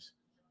 games.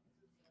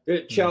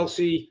 That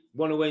Chelsea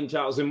want to win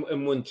titles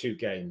and won 2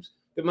 games.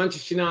 That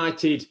Manchester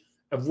United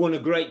have won a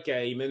great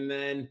game, and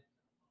then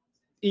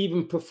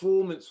even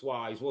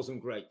performance-wise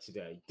wasn't great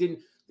today.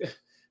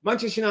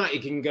 Manchester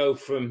United can go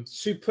from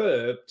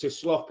superb to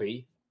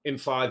sloppy in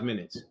 5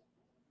 minutes.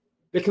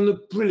 They can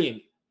look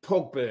brilliant.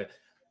 Pogba,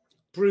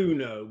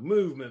 Bruno,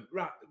 movement,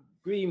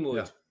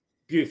 Greenwood,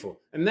 beautiful.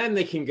 And then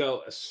they can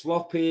go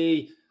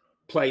sloppy,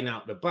 playing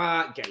out the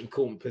back, getting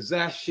caught in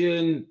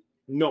possession,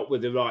 not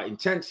with the right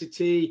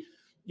intensity.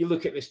 You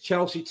look at this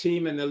Chelsea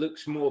team and there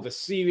looks more of a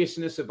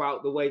seriousness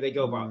about the way they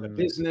go about their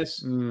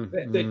business.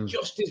 They're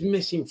just as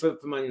missing for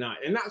Man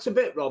United. And that's a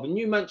bit, Rob, and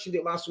you mentioned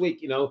it last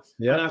week, and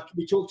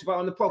we talked about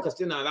on the podcast,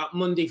 didn't I? That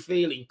Monday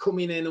feeling,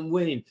 coming in and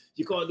winning.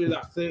 You've got to do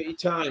that 30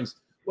 times.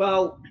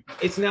 Well,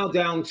 it's now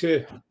down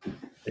to,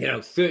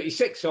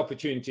 36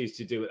 opportunities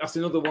to do it. That's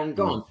another one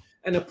gone.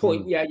 And a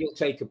point, you'll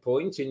take a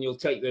point and you'll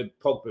take the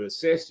Pogba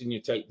assist and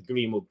you take the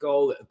Greenwood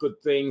goal, that are good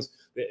things.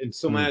 In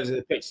some areas of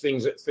the pitch,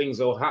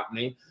 things are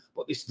happening.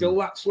 But there's still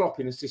that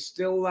sloppiness. There's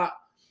still that.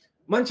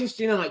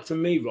 Manchester United, for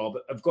me, Rob,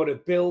 have got to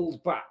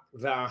build back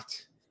that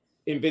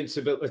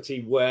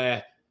invincibility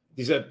where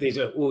there's a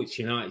it's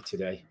United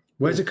today.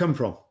 Where's it come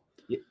from?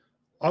 Yeah.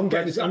 I'm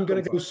going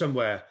to go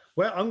somewhere.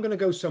 I'm going to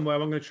go somewhere.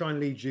 I'm going to try and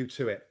lead you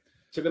to it.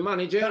 To the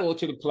manager or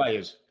to the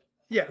players?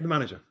 Yeah, the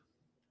manager.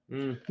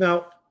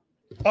 Now,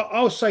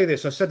 I'll say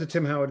this. I said to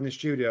Tim Howard in the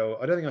studio,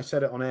 I don't think I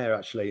said it on air,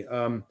 actually.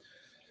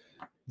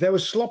 There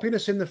was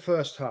sloppiness in the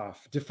first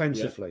half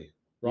defensively,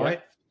 right?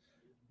 Yeah.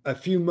 A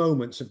few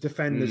moments of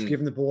defenders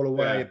giving the ball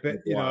away a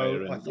bit.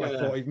 I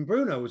thought even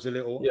Bruno was a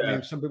little. I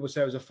mean, some people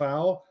say it was a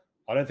foul.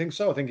 I don't think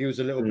so. I think he was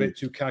a little bit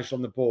too casual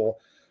on the ball.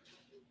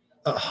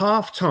 At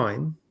half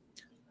time,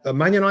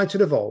 Man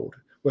United of old,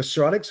 where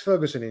Sir Alex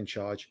Ferguson in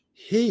charge,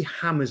 he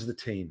hammers the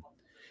team.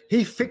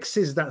 He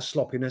fixes that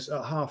sloppiness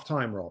at half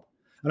time, Rob.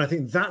 And I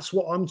think that's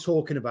what I'm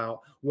talking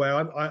about, where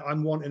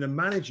I'm wanting a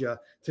manager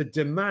to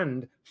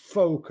demand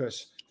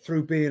focus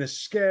through being a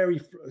scary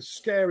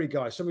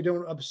guy, somebody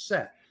don't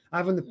upset.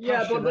 Having the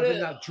passion, having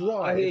that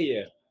drive. I hear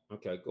you.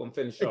 Okay, go on,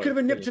 finish. It could have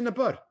been nipped in the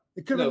bud.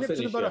 It could have been nipped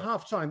in the bud at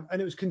half time,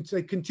 and it was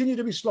they continued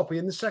to be sloppy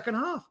in the second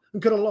half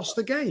and could have lost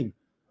the game.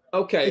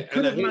 Okay.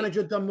 Could have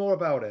manager done more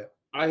about it.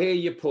 I hear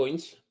your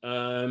point.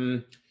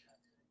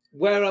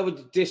 Where I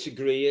would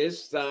disagree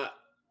is that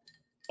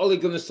Ole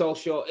Gunnar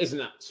Solskjaer isn't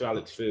that Sir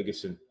Alex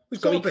Ferguson.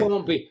 So he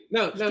can't be.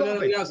 No,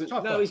 he hasn't.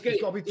 Tougher. No, he's got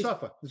to be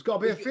tougher. There's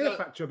got to be a fear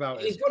factor about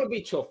it. He's got to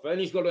be tougher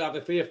and he's got to have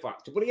a fear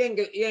factor. But he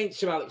ain't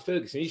Sir Alex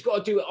Ferguson. He's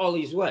got to do it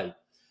Ole's way.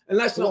 And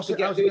let's not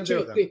forget, they were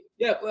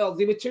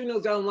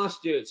 2-0 down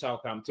last year at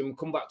Southampton and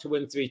come back to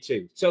win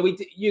 3-2. So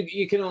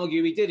you can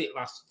argue he did it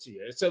last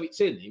year. So it's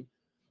in him.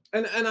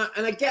 And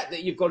I get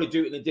that you've got to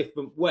do it in a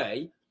different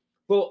way,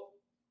 but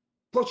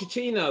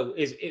Pochettino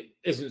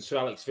isn't Sir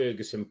Alex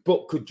Ferguson,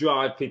 but could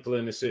drive people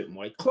in a certain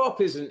way. Klopp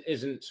isn't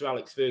Sir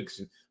Alex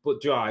Ferguson, but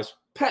drives.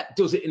 Pep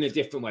does it in a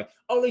different way.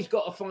 Ole's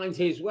got to find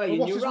his way. Well,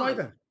 what's his way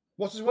then?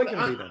 What's his way going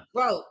to be then?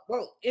 Well,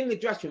 in the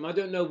dressing room, I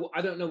don't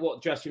know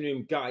what dressing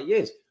room guy he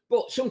is,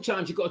 but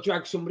sometimes you've got to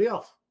drag somebody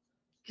off.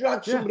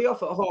 Somebody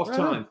off at half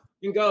time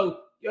and go,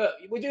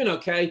 we're doing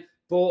okay,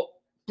 but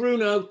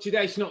Bruno,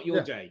 today's not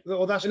your day.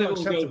 Well, that's not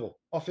acceptable.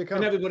 Off you come.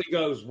 And everybody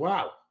goes,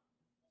 wow.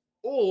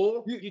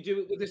 Or you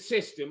do it with the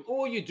system,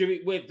 or you do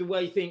it with the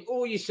way you think,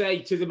 or you say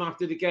to them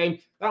after the game,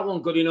 that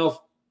one good enough,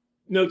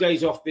 no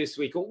days off this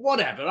week, or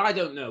whatever. I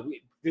don't know.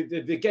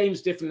 The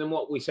game's different than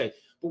what we say.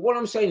 But what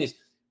I'm saying is,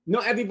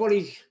 not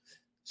everybody.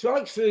 So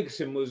Alex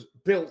Ferguson was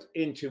built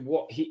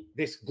into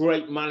this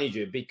great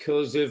manager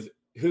because of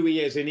who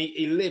he is, and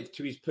he lived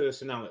to his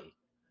personality.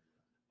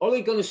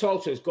 Ole Gunnar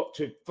Solskjaer's got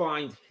to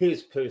find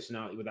his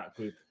personality with that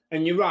group.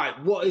 And you're right.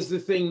 What is the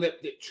thing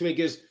that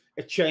triggers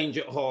a change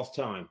at half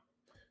time?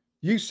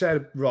 You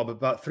said, Rob,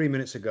 about 3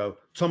 minutes ago,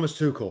 Thomas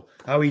Tuchel,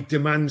 how he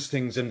demands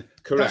things, and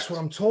that's what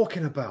I'm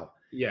talking about.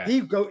 Yeah,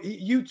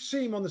 you'd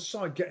see him on the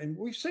side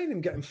we've seen him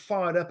getting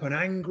fired up and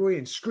angry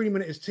and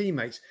screaming at his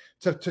teammates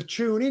to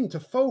tune in, to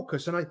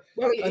focus. And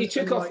he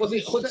took off. Was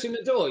it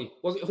Hudson-Odoi?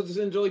 Was it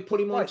Hudson-Odoi put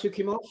him on, took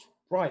him off?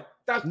 Right,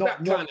 that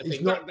kind of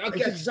thing.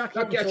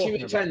 That gets you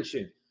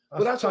attention.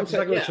 But that's what I'm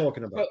saying. Exactly what we're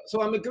talking about.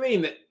 So I'm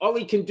agreeing that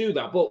Ole can do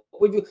that, but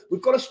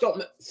we've got to stop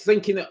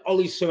thinking that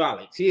Ole's Sir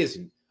Alex. He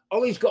isn't.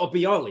 Ole's got to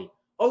be Ole.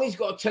 Ole's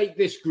got to take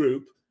this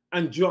group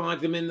and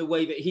drive them in the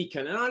way that he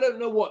can. And I don't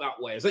know what that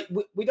way is. Like,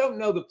 we don't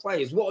know the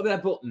players. What are their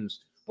buttons?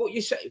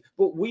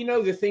 But we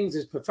know the things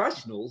as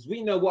professionals.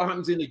 We know what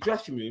happens in the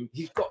dressing room.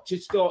 He's got to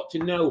start to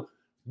know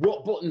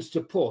what buttons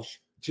to push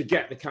to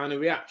get the kind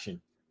of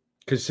reaction.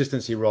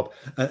 Consistency, Rob.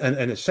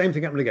 And the same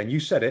thing happened again. You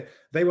said it.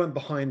 They went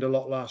behind a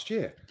lot last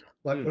year.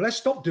 Well, let's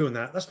stop doing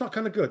that. That's not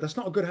kind of good. That's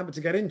not a good habit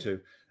to get into.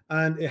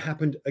 And it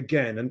happened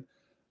again. And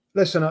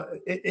listen,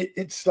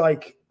 it's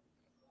like,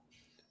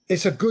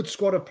 it's a good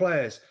squad of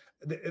players.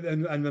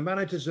 And the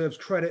manager deserves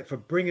credit for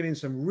bringing in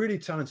some really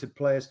talented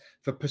players,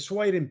 for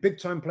persuading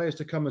big-time players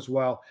to come as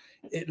well.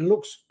 It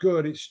looks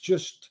good. It's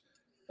just...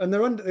 And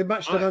they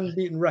matched an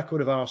unbeaten record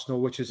of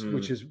Arsenal, which is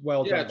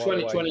well done.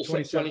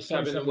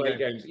 27 away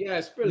games. Yeah,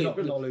 it's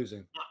brilliant. Not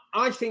losing.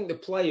 I think the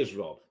players,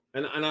 Rob,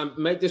 and I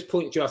made this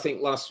point to you, I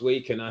think, last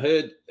week, and I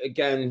heard,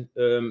 again,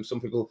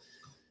 some people...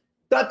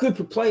 That group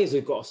of players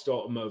have got to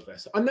start to move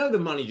this. I know the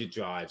manager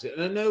drives it,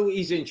 and I know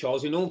he's in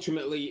charge, and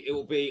ultimately it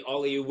will be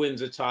Ole who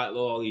wins a title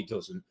or Ole who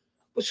doesn't.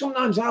 But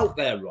sometimes out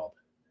there, Rob,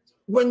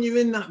 when you're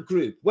in that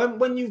group,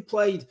 when you've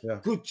played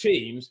good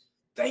teams,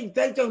 they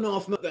don't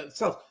half nut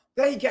themselves.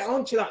 They get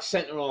onto that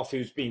centre half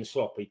who's been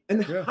sloppy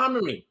and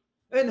hammering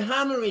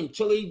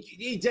till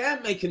he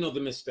daren't make another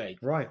mistake.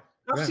 Right.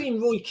 I've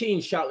seen Roy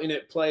Keane shouting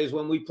at players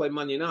when we play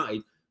Man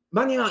United.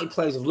 Man United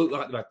players have looked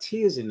like they've had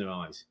tears in their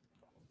eyes.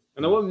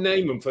 And I won't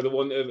name them for the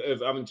one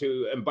of having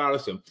to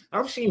embarrass them.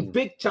 I've seen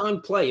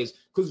big-time players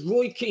because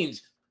Roy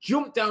Keane's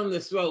jumped down the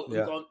throat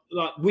and gone,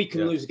 like, we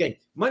can lose a game.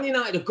 Man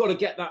United have got to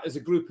get that as a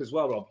group as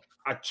well, Rob.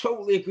 I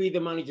totally agree the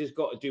manager's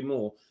got to do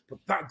more, but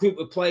that group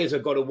of players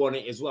have got to want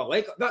it as well.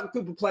 That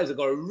group of players have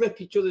got to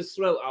rip each other's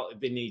throat out if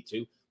they need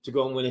to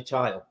go and win a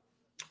title.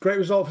 Great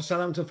result for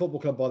Southampton Football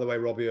Club, by the way,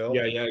 Robbie Earle.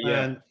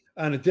 Yeah.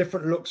 And a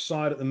different look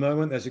side at the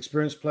moment. There's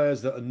experienced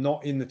players that are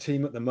not in the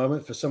team at the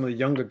moment for some of the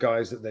younger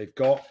guys that they've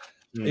got.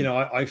 You know,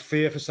 I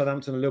fear for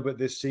Southampton a little bit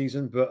this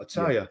season, but I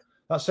tell you,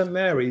 that St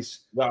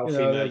Mary's,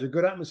 there's a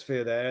good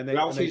atmosphere there. And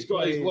Ralphie's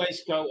got his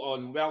waistcoat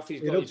on. He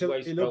looked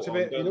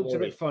a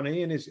bit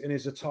funny in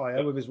his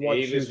attire with his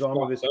white shoes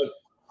on.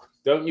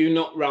 Don't you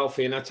not,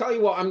 Ralphie? And I tell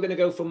you what, I'm going to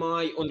go for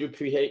my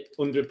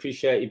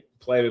underappreciated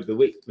player of the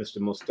week, Mr.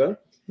 Mustoe.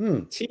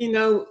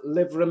 Tino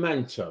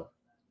Livramento.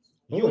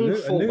 A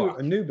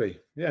newbie.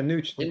 Yeah,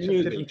 new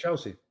from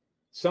Chelsea.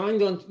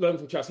 Signed on loan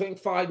from Chelsea, I think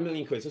 £5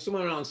 million, so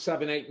somewhere around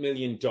 $7-8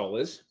 million.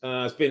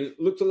 Has been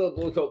looked a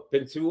little up,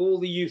 been through all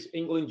the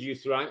England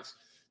youth ranks.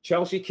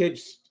 Chelsea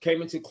kids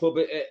came into the club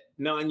at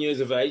 9 years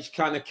of age,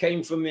 kind of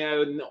came from the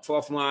area not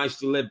far from where I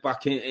used to live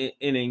back in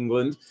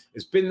England.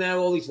 Has been there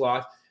all his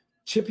life.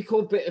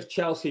 Typical bit of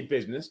Chelsea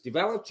business.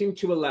 Developed him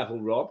to a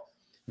level, Rob.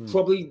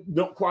 Probably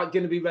not quite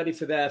going to be ready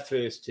for their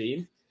first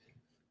team.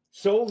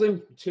 Sold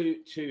him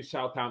to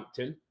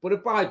Southampton, but a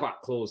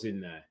buyback clause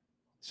in there.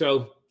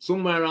 So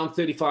somewhere around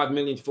 35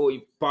 million to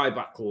 40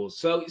 buyback clause.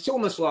 So it's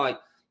almost like,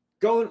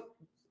 go and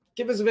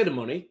give us a bit of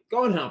money,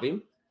 go and have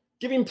him,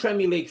 give him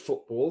Premier League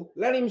football,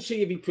 let him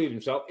see if he proves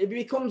himself. If he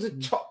becomes a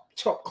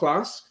top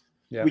class,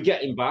 we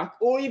get him back.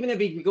 Or even if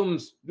he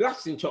becomes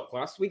last in top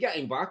class, we get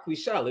him back, we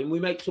sell him, we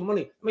make some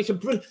money. I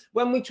mean,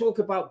 when we talk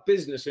about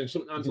business and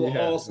sometimes what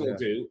Arsenal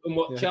do and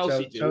what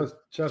Chelsea do,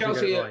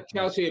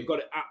 Chelsea have got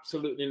it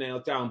absolutely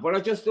nailed down. But I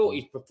just thought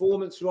his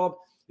performance, Rob,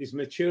 his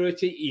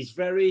maturity, he's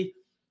very...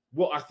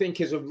 what I think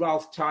is a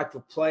Ralph type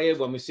of player.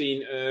 When we've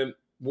seen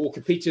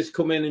Walker Peters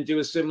come in and do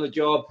a similar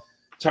job,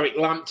 Tariq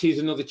Lamptey's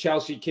another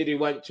Chelsea kid who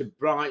went to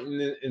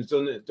Brighton and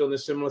done a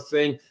similar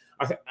thing.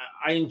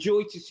 I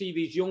enjoy to see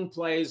these young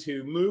players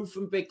who move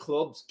from big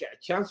clubs, get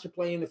a chance to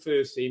play in the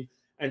first team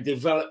and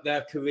develop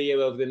their career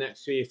over the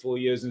next 3 or 4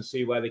 years and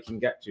see where they can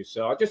get to.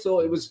 So I just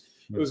thought it was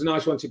a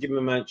nice one to give him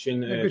a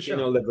mention.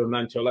 Tino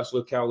Livramento. Let's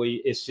look how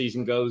his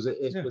season goes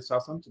with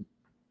Southampton.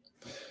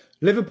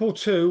 Liverpool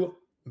 2,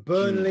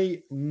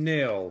 Burnley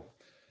 0.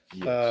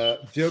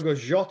 Diogo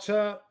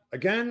Jota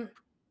again.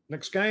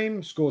 Next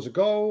game scores a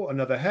goal,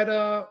 another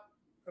header.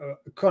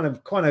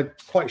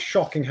 Quite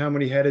shocking how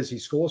many headers he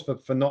scores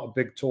for not a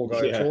big tall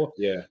guy at all.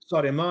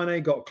 Sadio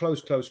Mane got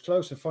close,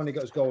 and finally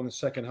got his goal in the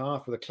second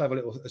half with a clever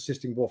little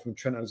assisting ball from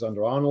Trent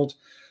Alexander-Arnold.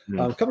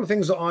 A couple of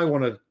things that I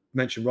want to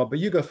mention, Rob, but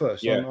you go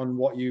first on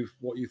what you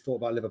thought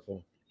about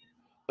Liverpool.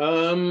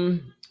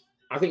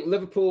 I think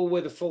Liverpool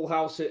with a full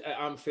house at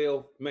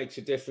Anfield makes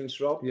a difference,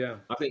 Rob.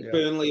 I think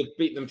Burnley have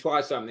beat them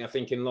twice, haven't they? I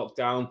think in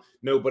lockdown,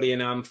 nobody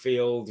in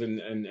Anfield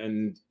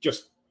and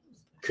just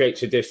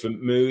creates a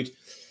different mood.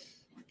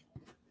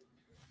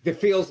 It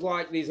feels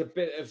like there's a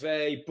bit of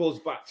a buzz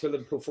back to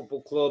Liverpool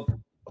Football Club.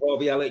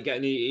 Harvey Elliott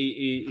getting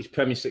his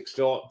Premiership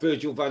start.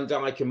 Virgil van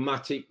Dijk and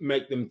Matip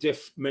make them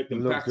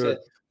better.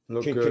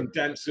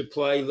 Condense the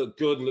play, look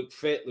good, look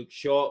fit, look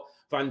short.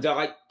 Van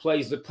Dijk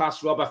plays the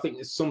pass, Rob. I think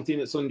it's something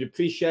that's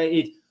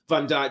underappreciated.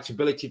 Van Dijk's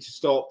ability to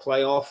start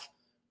play off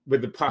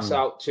with the pass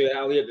out to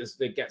Elliott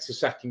that gets a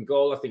second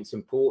goal, I think it's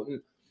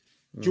important.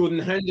 Jordan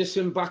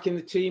Henderson back in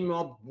the team,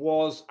 Rob,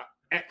 was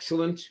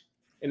excellent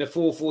in a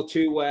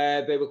 4-4-2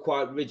 where they were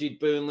quite rigid.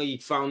 Burnley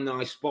found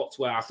nice spots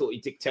where I thought he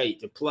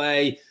dictated the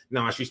play,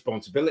 nice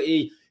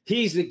responsibility.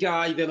 He's the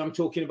guy that I'm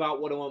talking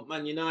about, what I want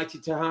Man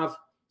United to have.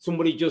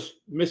 Somebody just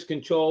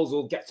miscontrols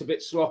or gets a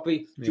bit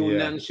sloppy. Jordan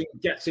Henderson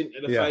gets into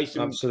the face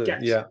and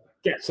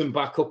gets them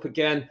back up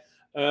again.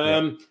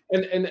 And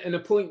a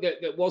point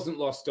that wasn't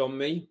lost on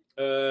me,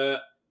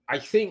 I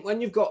think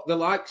when you've got the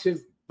likes of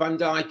Van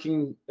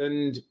Dijk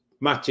and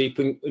Matip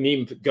and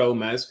even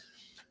Gomez,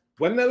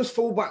 when those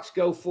fullbacks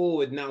go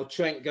forward, now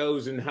Trent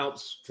goes and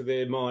helps for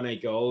the Mane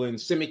goal and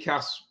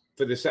Tsimikas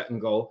for the second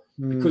goal,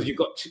 because you've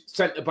got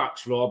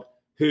centre-backs, Rob,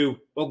 who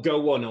will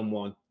go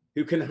one-on-one,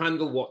 who can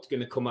handle what's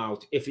going to come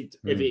out if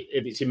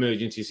it's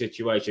emergency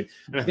situation.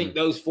 And I think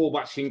those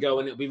fullbacks can go,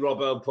 and it'll be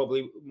Robbo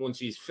probably once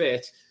he's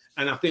fit.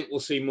 And I think we'll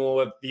see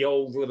more of the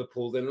old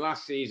Liverpool than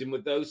last season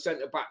with those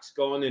centre-backs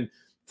gone and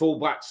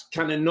fullbacks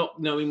kind of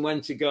not knowing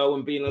when to go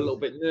and being a little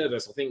bit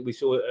nervous. I think we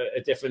saw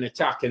a different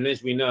attack. And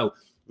as we know,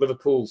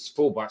 Liverpool's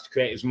fullbacks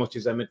create as much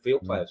as their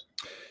midfield players.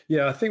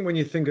 Yeah, I think when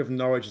you think of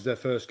Norwich as their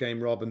first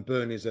game, Rob, and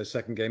Burnley as their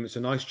second game, it's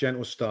a nice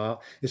gentle start.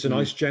 It's a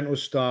nice gentle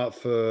start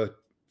for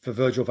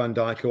Virgil van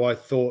Dijk, who I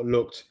thought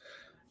looked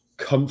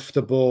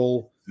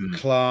comfortable,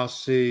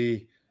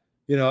 classy.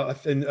 You know,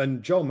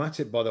 and Joel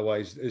Matip, by the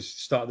way, is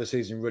started the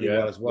season really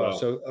well as well.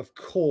 So, of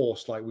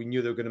course, like we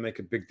knew they were going to make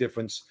a big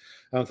difference.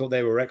 I thought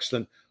they were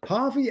excellent.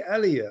 Harvey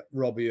Elliott,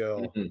 Robbie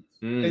Earle,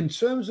 in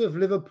terms of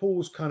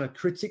Liverpool's kind of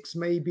critics,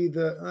 maybe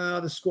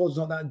the squad's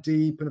not that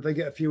deep, and if they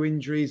get a few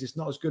injuries, it's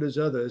not as good as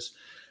others.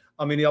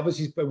 I mean, he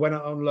obviously went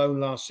out on loan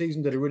last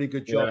season, did a really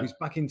good job. He's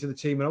back into the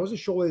team, and I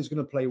wasn't sure whether he's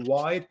going to play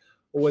wide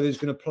or whether he's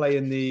going to play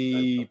in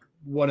the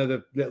one of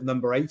the little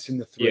number 8s in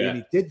the 3, and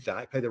he did that.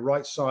 He played the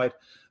right side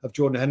of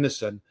Jordan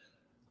Henderson.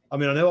 I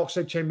mean, I know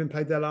Oxlade-Chamberlain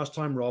played there last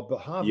time, Rob, but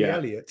Harvey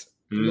Elliott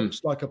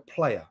looks like a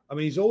player. I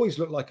mean, he's always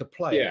looked like a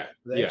player.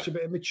 With an extra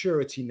bit of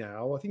maturity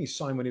now. I think he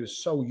signed when he was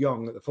so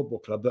young at the football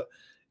club, but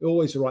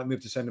always the right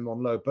move to send him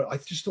on loan. But I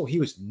just thought he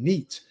was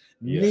neat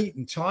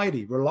and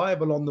tidy,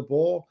 reliable on the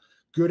ball,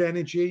 good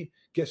energy,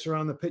 gets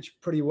around the pitch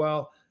pretty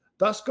well.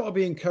 That's got to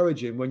be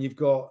encouraging when you've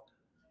got,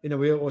 you know,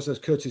 we also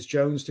have Curtis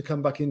Jones to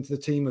come back into the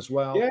team as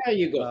well. Yeah,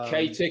 you've got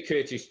Keita,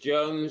 Curtis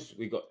Jones,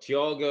 we've got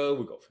Thiago,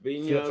 we've got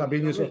Fabinho.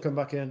 Fabinho's will come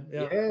back in.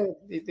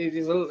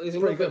 There's a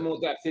little bit more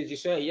depth, as you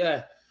say,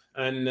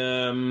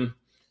 And,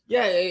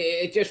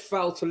 it just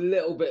felt a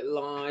little bit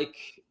like,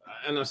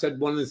 and I said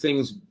one of the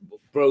things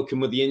broken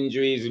with the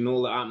injuries and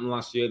all that happened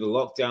last year, the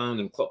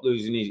lockdown and Klopp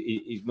losing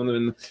his money.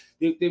 And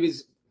there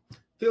was...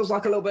 Feels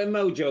like a little bit of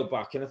mojo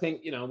back, and I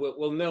think, you know,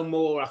 we'll know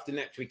more after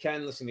next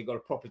weekend. Listen, they've got a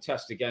proper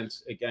test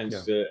against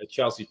a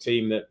Chelsea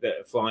team that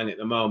are flying at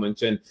the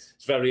moment, and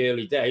it's very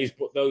early days.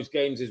 But those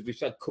games, as we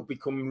said, could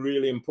become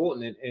really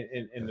important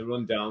in the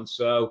rundown.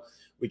 So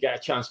we get a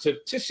chance to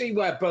see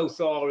where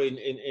both are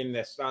in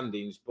their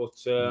standings. But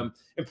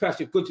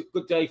impressive, good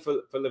day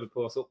for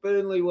Liverpool. I thought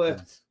Burnley were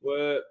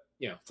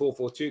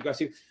 4-4-2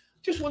 aggressive.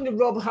 Just wondered,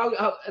 Rob,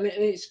 how and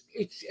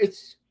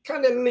it's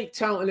kind of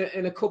leaked out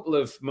in a couple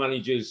of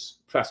managers'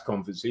 press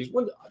conferences.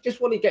 I just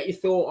want to get your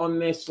thought on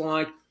this.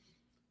 Like,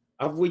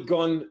 have we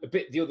gone a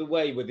bit the other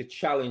way with the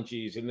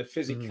challenges and the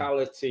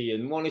physicality?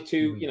 And one or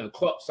two, you know,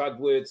 Klopp's had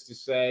words to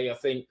say. I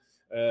think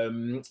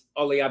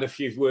Ollie had a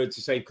few words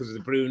to say because of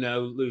the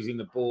Bruno losing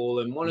the ball.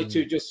 And one or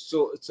two just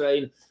sort of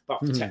saying about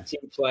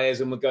protecting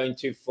players and we're going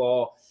too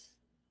far.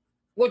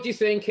 What do you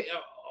think?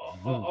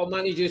 Are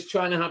managers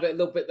trying to have it a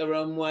little bit their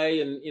own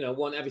way and, you know,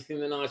 want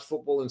everything in nice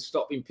football and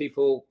stopping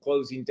people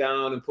closing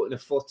down and putting a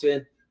foot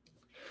in?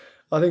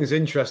 I think it's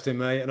interesting,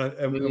 mate,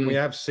 and we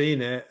have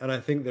seen it, and I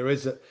think there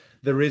is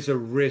a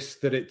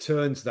risk that it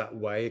turns that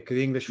way because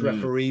the English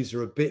referees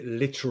are a bit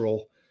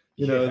literal.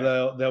 You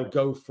know, they'll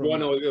go from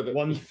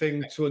one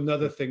thing to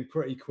another thing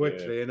pretty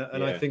quickly, and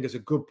I think it's a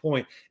good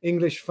point.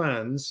 English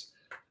fans,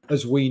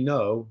 as we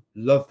know,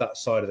 love that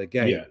side of the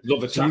game. Yeah,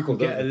 love the tackle. You can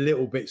get a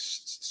little bit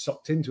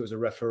sucked into it as a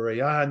referee.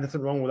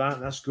 Nothing wrong with that.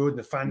 And that's good. And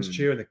the fans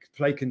cheer and the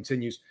play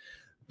continues.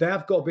 They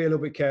have got to be a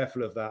little bit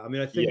careful of that. I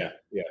mean, I think,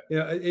 you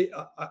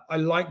know, I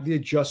like the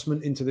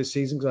adjustment into this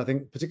season because I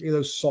think particularly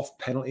those soft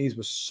penalties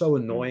were so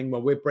annoying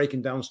when we're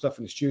breaking down stuff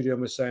in the studio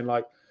and we're saying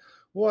like,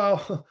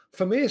 well,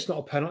 for me, it's not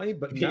a penalty,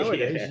 but now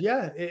it is.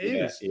 Yeah, it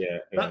is.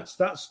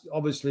 That's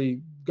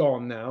obviously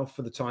gone now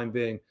for the time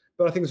being.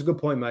 But I think it's a good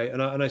point, mate.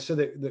 And I said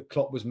that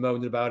Klopp was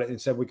moaning about it and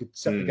said we could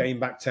set the game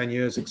back 10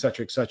 years,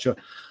 etc., etc.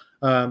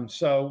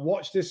 So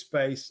watch this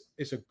space.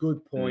 It's a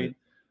good point.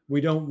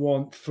 We don't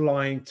want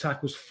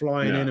tackles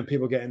flying in and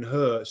people getting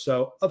hurt.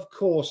 So, of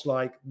course,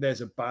 like there's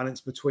a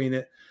balance between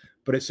it.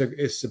 But it's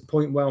a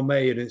point well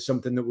made. And it's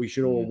something that we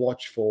should all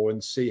watch for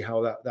and see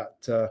how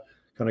that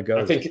kind of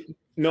goes. I think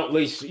not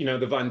least, you know,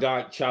 the Van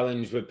Dijk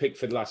challenge with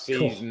Pickford last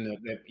season,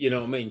 you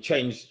know what I mean,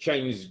 changed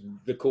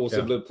the course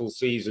of Liverpool's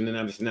season and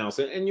everything else.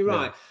 And you're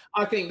right.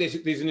 I think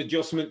there's an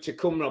adjustment to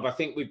come, Rob. I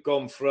think we've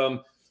gone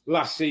from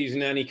last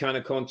season, any kind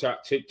of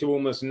contact to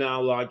almost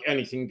now like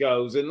anything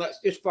goes. And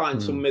let's just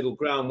find some middle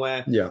ground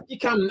where you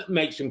can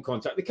make some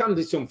contact. There can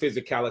be some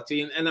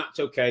physicality and that's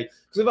okay.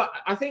 Because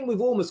I think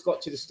we've almost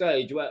got to the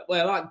stage where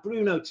like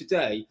Bruno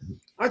today,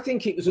 I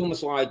think it was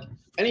almost like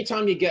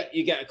anytime you get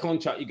a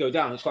contact, you go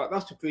down. It's like,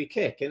 that's a free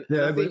kick. And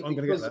I'm going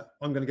to get that.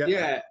 I'm going to get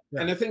that.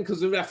 And I think because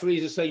the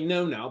referees are saying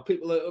no now,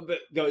 people are a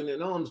bit going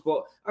in arms.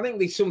 But I think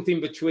there's something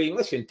between,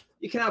 listen,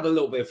 you can have a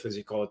little bit of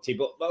physicality,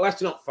 but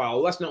let's not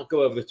foul. Let's not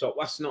go over the top.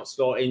 Let's not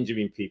start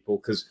injuring people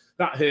because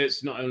that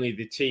hurts not only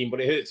the team, but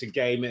it hurts the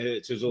game. It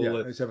hurts us all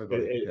it's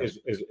everybody.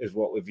 Is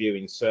what we're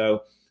viewing.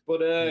 So,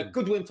 but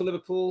good win for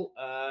Liverpool.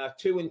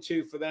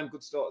 2-2 for them.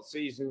 Good start of the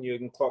season.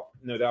 Jurgen Klopp,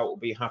 no doubt, will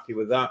be happy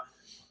with that.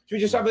 Should we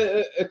just have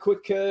a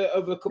quick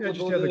over a couple of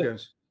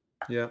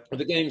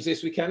the games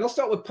this weekend? I'll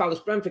start with Palace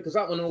Brentford because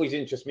that one always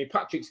interests me.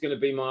 Patrick's going to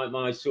be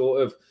my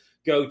sort of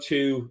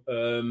go-to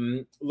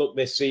look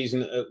this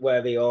season at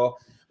where they are.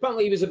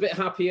 Apparently, he was a bit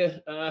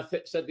happier.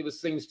 Said there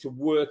was things to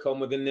work on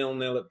with a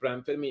 0-0 at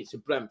Brentford. I mean, it's a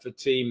Brentford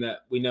team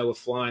that we know are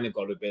flying. They've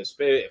got a bit of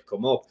spirit. Have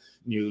come up,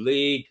 new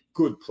league,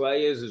 good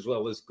players as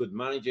well as good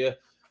manager.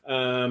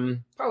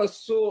 Palace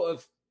sort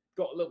of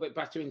got a little bit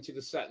better into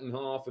the second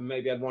half and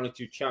maybe had one or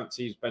two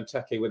chances.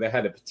 Benteke with a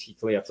header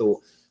particularly, I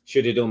thought,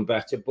 should have done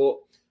better. But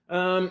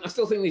I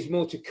still think there's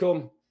more to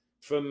come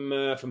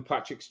from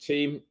Patrick's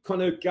team.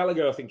 Conor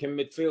Gallagher, I think, in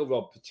midfield,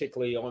 Rob,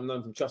 particularly on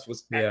them from Chelsea,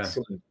 was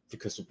excellent for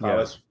Crystal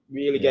Palace.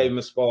 Really gave him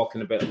a spark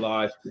and a bit of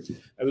life.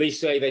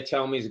 Elise, they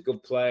tell me, he's a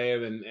good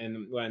player,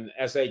 and when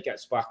Eze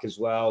gets back as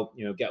well,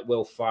 get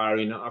Will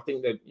firing. I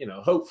think that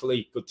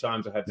hopefully good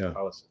times ahead for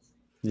Palace.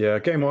 Yeah, a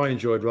game I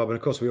enjoyed, Rob, and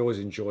of course we always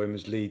enjoy him,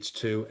 is Leeds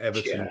 2,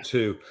 Everton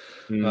 2.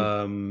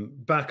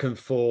 Back and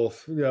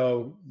forth,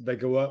 they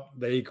go up,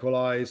 they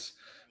equalise.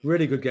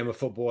 Really good game of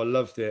football. I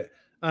loved it.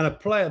 And a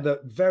player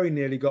that very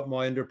nearly got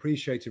my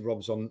underappreciated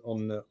Robs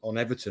on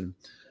Everton,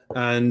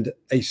 and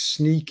a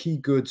sneaky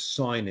good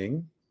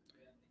signing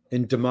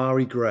in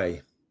Demarai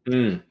Gray.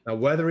 Now,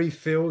 whether he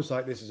feels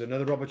like this is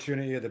another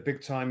opportunity at the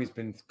big time, he's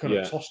been kind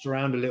of tossed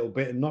around a little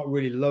bit and not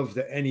really loved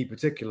at any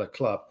particular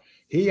club.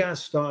 He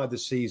has started the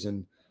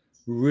season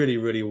really,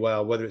 really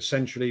well, whether it's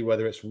centrally,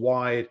 whether it's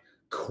wide,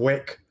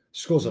 quick.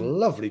 Scores a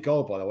lovely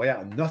goal, by the way,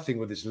 out of nothing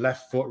with his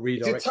left foot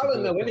redirection. He's a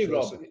talent, though, isn't he,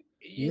 Rob?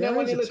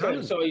 When you look at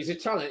him, he's a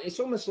talent. It's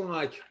almost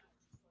like,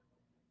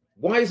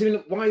 why is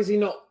he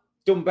not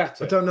done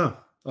better? I don't know.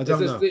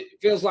 It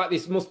feels like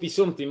this must be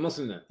something,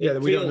 mustn't it? Yeah,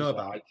 that we don't know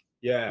about.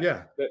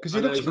 Yeah. Because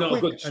he's not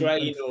a good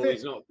trainer, or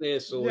he's not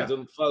this, or he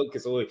doesn't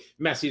focus, or he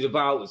messes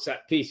about with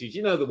set pieces.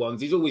 You know the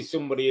ones. He's always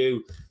somebody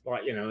who,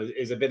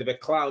 is a bit of a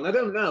clown. I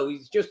don't know.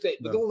 He's just,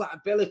 with all that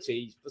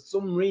ability, for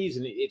some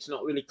reason, it's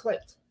not really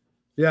clicked.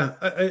 Yeah,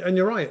 and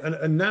you're right.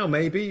 And now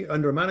maybe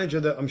under a manager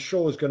that I'm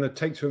sure is going to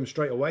take to him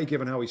straight away,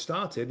 given how he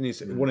started, and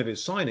he's one of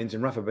his signings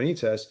in Rafa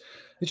Benitez,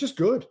 it's just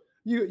good.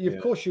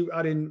 Of course, you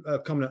add in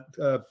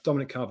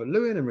Dominic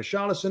Calvert-Lewin and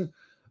Richarlison,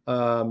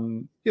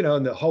 and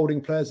the holding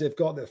players they've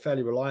got that are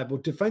fairly reliable.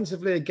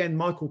 Defensively, again,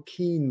 Michael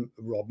Keane,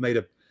 Rob,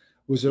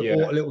 was a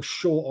little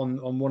short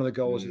on one of the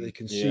goals that they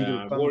conceded.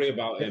 Yeah, I worry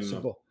about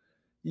him.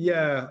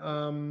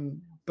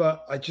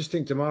 But I just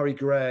think Demarai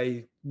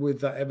Gray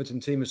with that Everton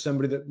team is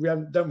somebody that we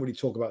don't really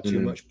talk about too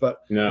much,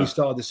 but he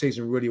started the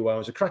season really well. It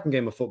was a cracking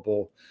game of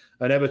football,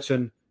 and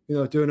Everton,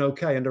 doing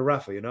okay under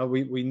Rafa.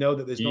 We know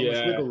that there's not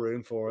much wiggle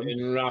room for him.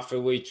 In Rafa,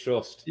 we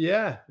trust.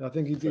 Yeah, I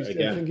think he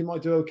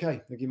might do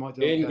okay.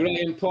 In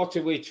Graham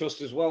Potter, we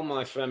trust as well,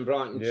 my friend.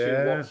 Brighton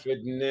 2,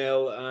 Watford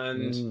 0,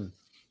 and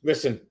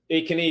listen,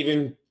 he can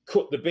even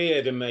cut the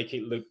beard and make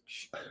it look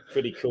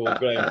pretty cool,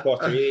 Graham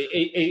Potter.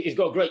 He's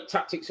got great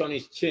tactics on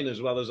his chin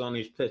as well as on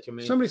his pitch. I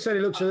mean, somebody said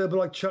he looks a little bit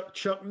like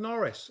Chuck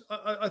Norris.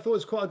 I thought it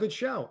was quite a good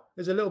shout.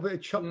 There's a little bit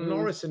of Chuck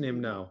Norris in him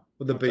now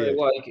with the beard.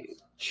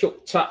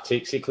 Chuck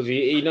tactics, because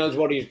he knows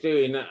what he's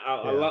doing.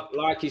 I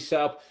like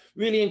himself.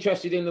 Really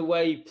interested in the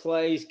way he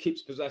plays,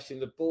 keeps possessing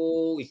the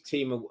ball. His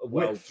team are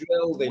well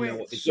drilled. They know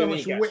what they're doing.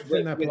 So much width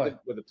in their play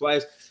with the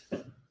players.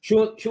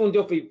 Sean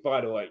Duffy,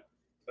 by the way.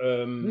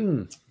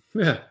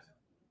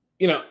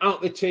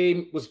 Out the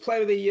team, was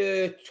player of the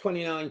year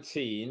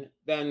 2019,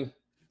 then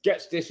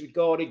gets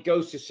disregarded,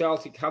 goes to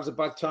Celtic, has a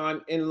bad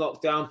time in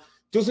lockdown,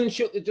 doesn't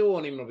shut the door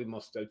on him, Robbie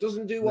Mustoe,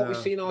 doesn't do what we've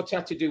seen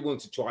Arteta do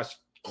once or twice,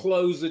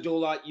 close the door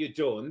like you're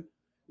done,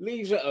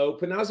 leaves it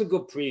open, has a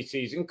good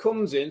pre-season,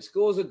 comes in,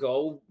 scores a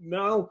goal,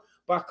 now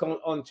back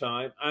on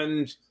time,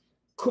 and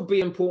could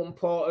be an important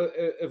part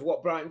of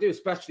what Brighton do,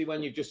 especially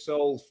when you've just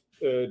sold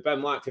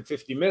Ben White for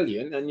 50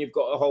 million and you've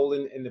got a hole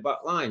in the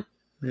back line.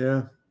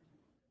 Yeah.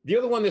 The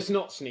other one that's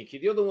not sneaky,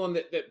 the other one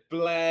that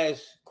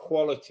blares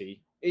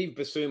quality, Yves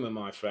Bissouma,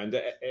 my friend,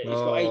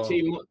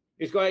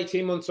 he's got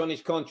 18 months on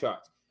his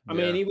contract. I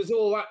mean, he was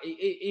all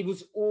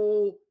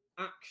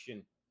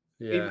action.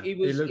 Yeah, he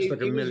looks like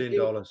 $1 million.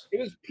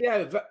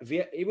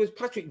 It was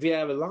Patrick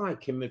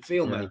Vieira-like in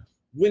midfield, mate.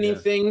 Winning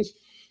things,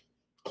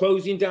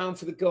 closing down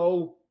for the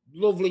goal,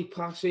 lovely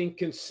passing,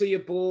 can see a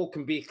ball,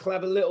 can be a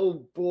clever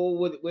little ball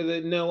with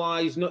a no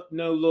eyes,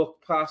 no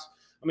look pass.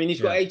 I mean, he's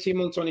got 18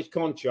 months on his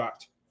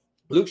contract.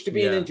 Looks to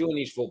be enjoying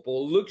his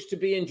football. Looks to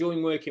be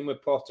enjoying working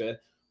with Potter.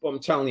 But I'm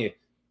telling you,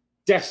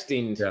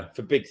 destined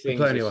for big things.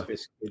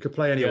 Could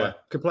play anywhere.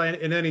 Could play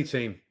in any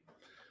team.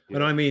 Yeah.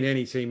 And I mean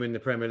any team in the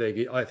Premier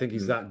League. I think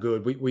he's that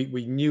good.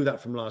 We knew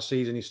that from last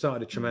season. He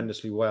started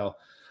tremendously well.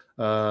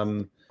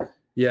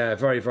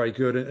 Very, very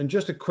good. And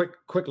just a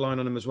quick line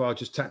on him as well,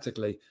 just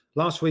tactically.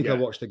 Last week I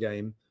watched the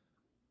game.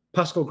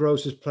 Pascal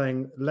Gross is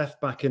playing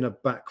left back in a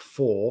back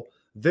four.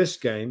 This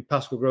game,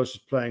 Pascal Gross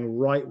is playing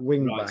right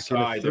wing back in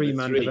a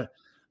three-man defense.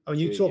 And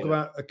you talk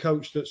about a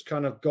coach that's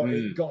kind of got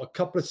a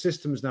couple of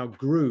systems now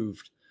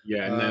grooved.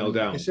 Yeah, nailed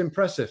down. It's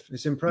impressive.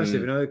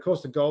 Of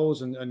course, the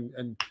goals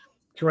and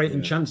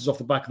creating chances off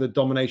the back of the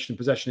domination and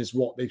possession is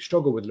what they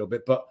struggle with a little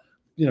bit. But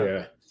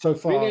so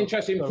far, really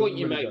interesting point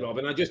you make, Rob.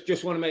 And I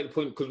just want to make the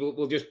point because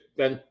we'll just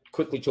then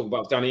quickly talk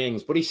about Danny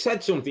Ings. But he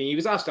said something. He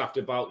was asked after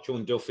about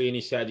Sean Duffy, and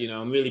he said,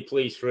 I'm really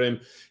pleased for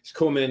him. He's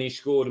come in, he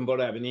scored, and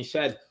whatever. And he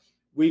said,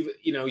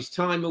 his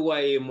time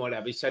away and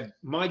whatever. He said,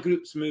 my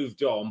group's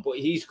moved on, but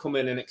he's come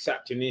in and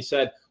accepted. And he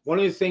said, one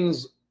of the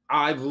things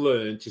I've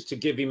learned is to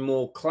give him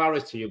more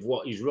clarity of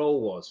what his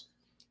role was.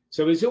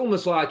 So it's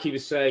almost like he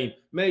was saying,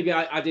 maybe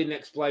I didn't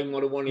explain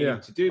what I wanted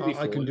him to do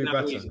before. I can do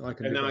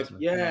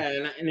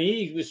better. And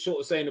he was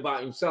sort of saying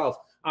about himself,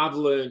 I've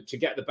learned to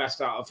get the best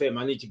out of him,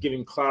 I need to give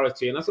him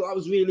clarity. And I thought that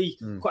was really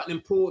quite an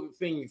important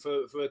thing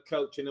for a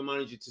coach and a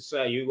manager to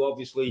say, who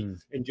obviously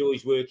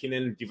enjoys working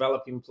and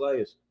developing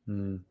players.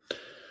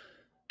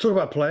 Talk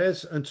about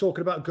players and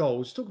talking about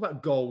goals. Talk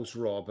about goals,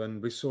 Rob.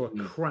 And we saw a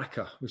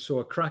cracker. We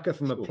saw a cracker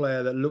from a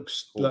player that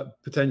looks like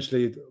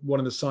potentially one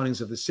of the signings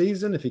of the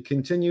season if he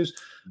continues.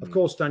 Of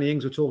course, Danny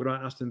Ings, we're talking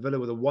about Aston Villa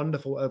with a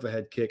wonderful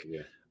overhead kick.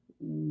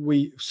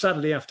 We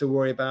sadly have to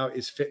worry about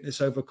his fitness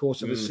over the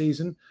course of the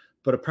season.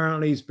 But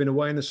apparently he's been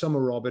away in the summer,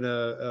 Rob, in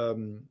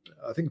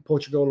I think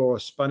Portugal or a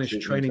Spanish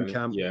training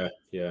camp.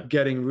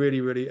 Getting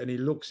really, and he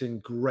looks in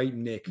great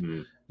nick.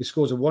 He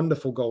scores a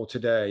wonderful goal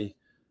today.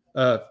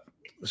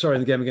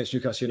 In the game against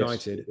Newcastle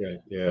United.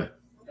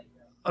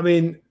 I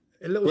mean,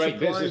 a little great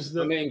surprise.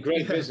 Business.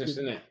 Great business,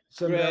 isn't it?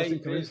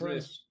 Great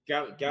business.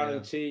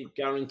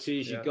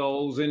 Guarantees your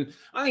goals, and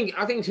I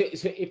think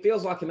it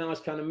feels like a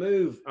nice kind of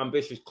move.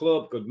 Ambitious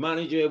club, good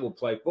manager. We'll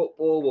play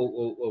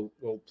football.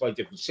 We'll play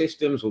different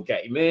systems. We'll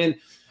get him in.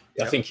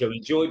 I think he'll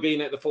enjoy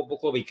being at the football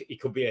club. He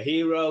could be a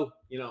hero.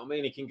 You know what I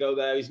mean? He can go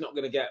there. He's not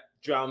going to get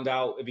drowned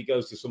out if he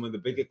goes to some of the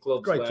bigger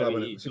clubs. Great club,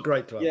 it's a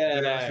great club.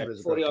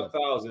 40-odd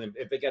thousand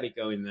if they get it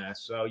going there.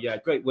 So,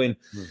 great win.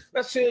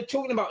 Let's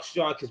talking about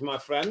strikers, my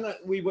friend.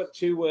 We went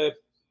to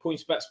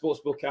PointsBet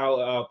Sportsbook,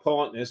 our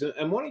partners,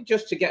 and wanted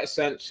just to get a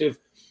sense of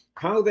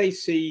how they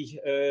see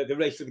the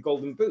race for the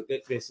Golden Boot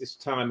this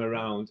time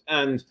around.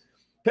 And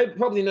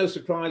probably no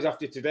surprise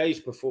after today's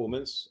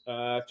performance.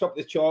 Top of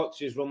the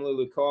charts is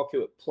Romelu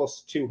Lukaku at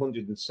plus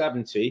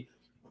 270.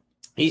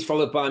 He's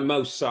followed by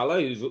Mo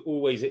Salah, who's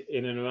always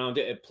in and around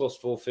it at plus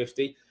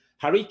 450.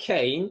 Harry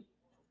Kane,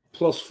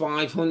 plus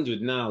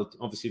 500 now.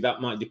 Obviously,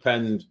 that might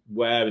depend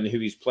where and who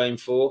he's playing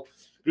for.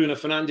 Bruno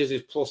Fernandes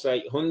is plus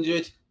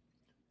 800.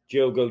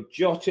 Diogo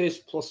Jota's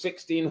plus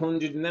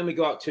 1,600. And then we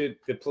go out to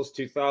the plus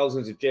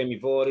 2,000s of Jamie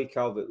Vardy,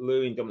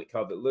 Calvert-Lewin, Dominic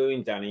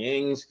Calvert-Lewin, Danny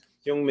Ings,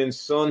 Heung-min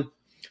Son.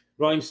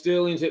 Raheem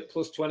Sterling's at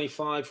plus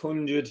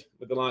 2,500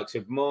 with the likes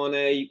of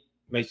Mane,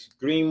 Mason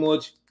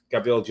Greenwood,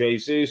 Gabriel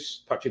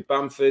Jesus, Patrick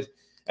Bamford,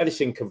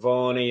 Edison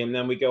Cavani, and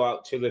then we go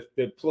out to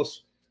the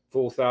plus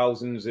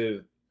 4,000s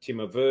of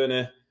Timo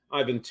Werner,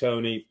 Ivan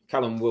Toney,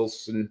 Callum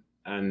Wilson,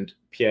 and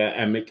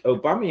Pierre-Emerick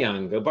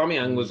Aubameyang.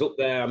 Aubameyang was up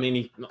there. I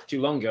mean, not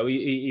too long ago,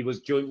 he was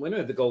joint winner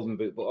of the Golden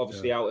Boot, but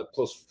obviously out at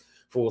plus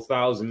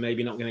 4,000,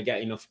 maybe not going to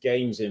get enough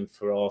games in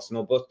for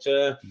Arsenal. But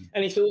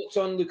any thoughts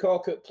on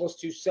Lukaku at plus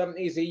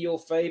 270? Is he your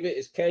favourite?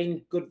 Is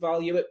Kane good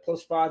value at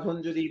plus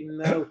 500, even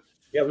though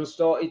he hasn't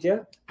started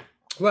yet?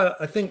 Well,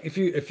 I think if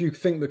you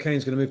think that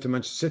Kane's going to move to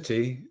Manchester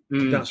City,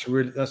 that's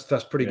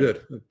pretty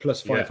good.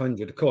 Plus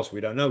 500. Of course,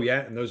 we don't know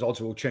yet, and those odds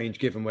will change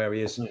given where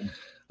he is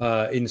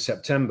in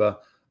September.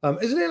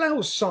 Is it an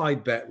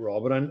outside bet,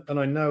 Rob? And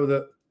I know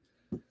that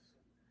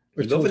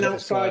we love an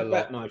outside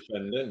bet, my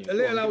friend, don't you? A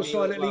little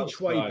outside, an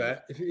each way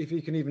bet, if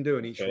you can even do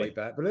an each way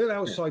bet, but a little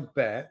outside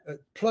bet at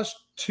plus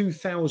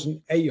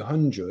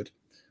 2,800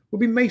 would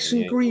be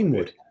Mason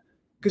Greenwood.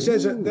 Because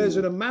there's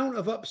an amount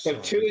of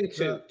upside. So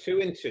 2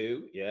 and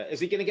 2. Yeah. Is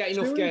he going to get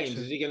enough games?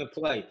 Is he going to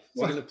play?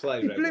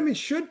 He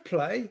should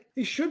play.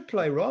 He should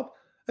play, Rob.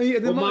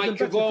 Well, Mike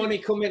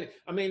Cavani come in.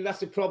 I mean, that's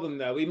the problem,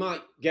 though. He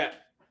might get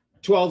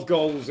 12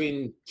 goals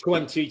in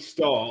 20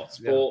 starts,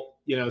 but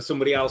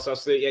somebody else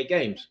has 38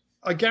 games.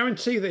 I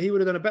guarantee that he would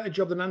have done a better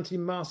job than Anthony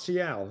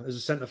Martial as a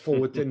centre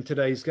forward in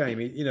today's game.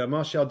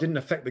 Martial didn't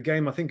affect the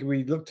game. I think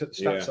we looked at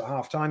the stats at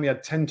half time. He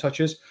had 10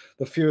 touches,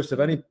 the fewest of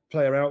any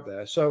player out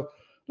there. So.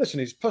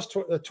 Listen, he's plus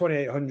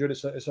 2,800.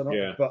 It's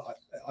an but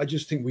I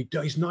just think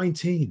he's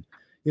 19,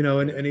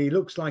 and he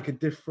looks like a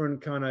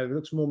different kind of. He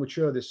looks more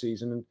mature this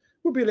season, and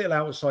would be a little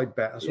outside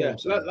bet. That's all I'm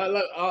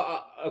saying.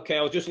 Okay,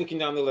 I was just looking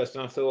down the list,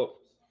 and I thought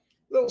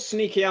a little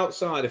sneaky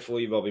outsider for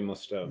you, Robbie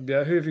Mustoe.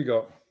 Yeah, who have you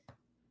got?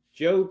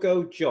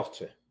 Diogo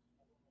Jota.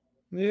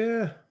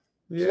 Yeah,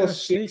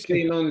 plus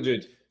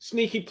 1,600.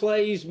 Sneaky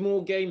plays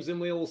more games than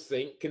we all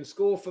think. Can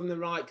score from the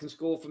right, can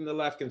score from the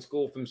left, can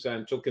score from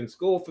central, can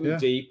score from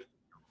deep.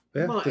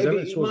 Yeah,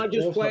 he might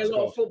just play a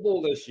lot of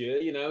football this year.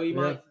 He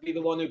might be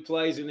the one who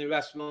plays in the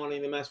rest Mane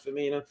in the mess for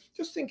me.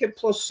 Just thinking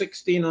plus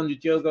 1,600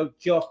 Diogo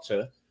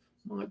Jota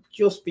might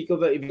just be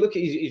good. If you look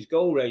at his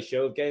goal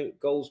ratio of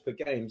goals per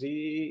game,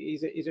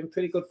 he's in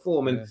pretty good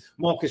form. And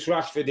Marcus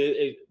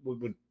Rashford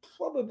would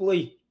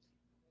probably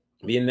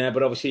be in there,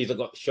 but obviously he's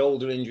got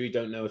shoulder injury.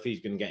 Don't know if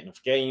he's going to get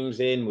enough games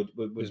in.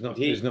 He's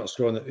not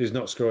scoring. He's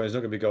not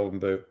going to be Golden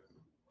Boot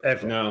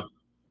ever. No.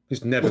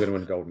 He's never going to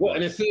win a Golden Boot. What,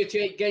 in a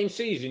 38-game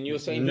season, you're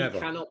saying he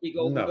cannot be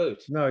Golden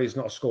Boot? No, he's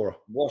not a scorer.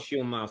 Wash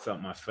your mouth up,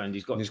 my friend.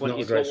 He's got 20.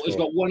 He's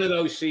got one of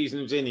those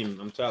seasons in him,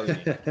 I'm telling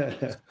you.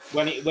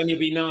 when you'll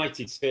be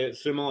knighted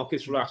to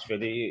Marcus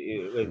Rashford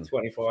with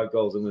 25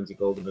 goals and wins a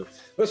Golden Boot.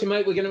 Listen,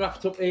 mate, we're going to wrap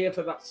it up here,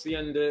 for that's the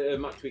end of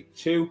match week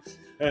 2.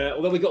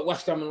 Although we've got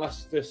West Ham and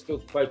Leicester still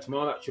to play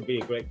tomorrow, that should be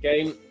a great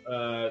game.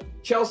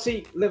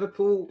 Chelsea,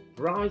 Liverpool,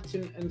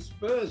 Brighton and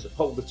Spurs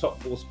hold the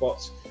top 4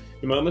 spots.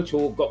 The moment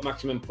all got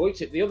maximum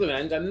points at the other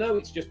end. I know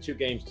it's just 2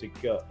 games to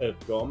go,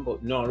 gone,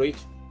 but Norwich,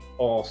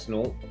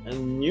 Arsenal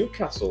and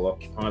Newcastle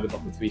occupy the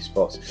bottom 3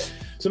 spots.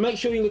 So make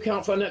sure you look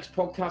out for our next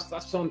podcast.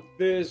 That's on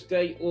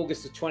Thursday,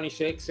 August the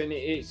 26th. And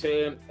it's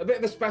a bit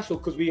of a special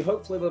because we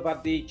hopefully will have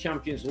had the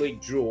Champions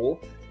League draw.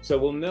 So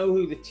we'll know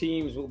who the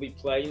teams will be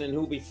playing and who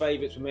will be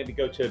favourites. We'll maybe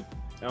go to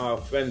our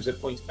friends at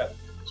PointsBet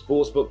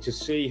Sportsbook to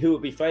see who will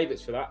be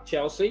favourites for that.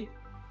 Chelsea,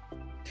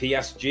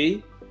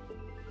 PSG,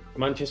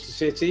 Manchester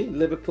City,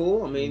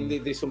 Liverpool. I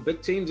mean, there's some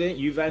big teams in it.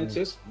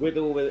 Juventus, with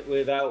or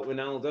without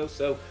Ronaldo.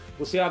 So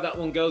we'll see how that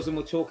one goes, and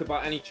we'll talk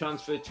about any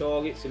transfer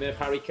targets and if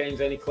Harry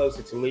Kane's any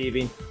closer to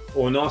leaving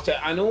or not.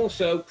 And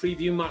also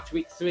preview match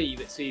week 3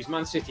 that sees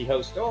Man City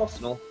host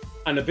Arsenal,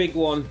 and a big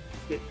one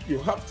that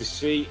you'll have to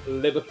see,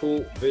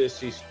 Liverpool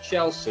versus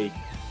Chelsea,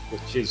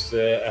 which is,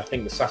 I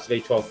think, the Saturday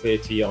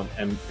 12:30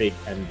 on Big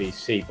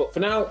NBC. But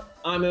for now,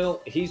 I'm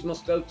Earle, he's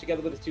Mustoe,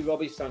 together with the 2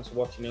 Robbies. Thanks for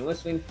watching and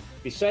listening.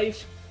 Be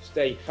safe,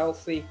 stay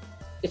healthy.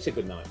 It's a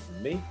good night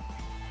from me.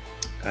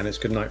 And it's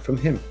good night from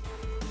him.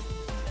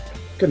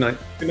 Good night.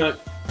 Good night.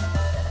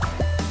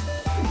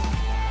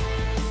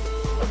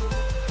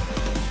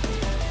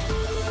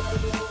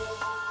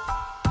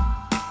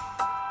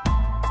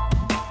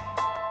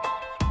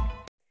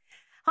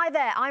 Hi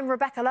there, I'm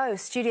Rebecca Lowe,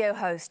 studio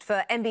host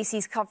for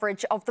NBC's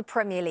coverage of the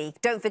Premier League.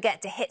 Don't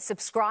forget to hit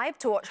subscribe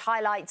to watch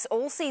highlights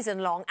all season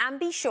long, and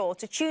be sure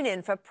to tune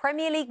in for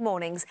Premier League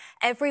mornings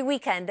every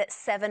weekend at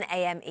 7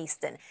 a.m.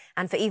 Eastern.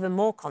 And for even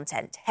more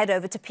content, head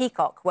over to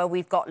Peacock, where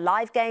we've got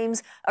live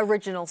games,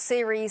 original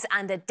series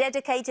and a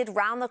dedicated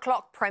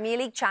round-the-clock Premier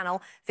League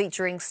channel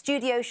featuring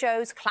studio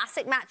shows,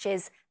 classic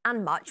matches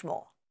and much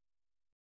more.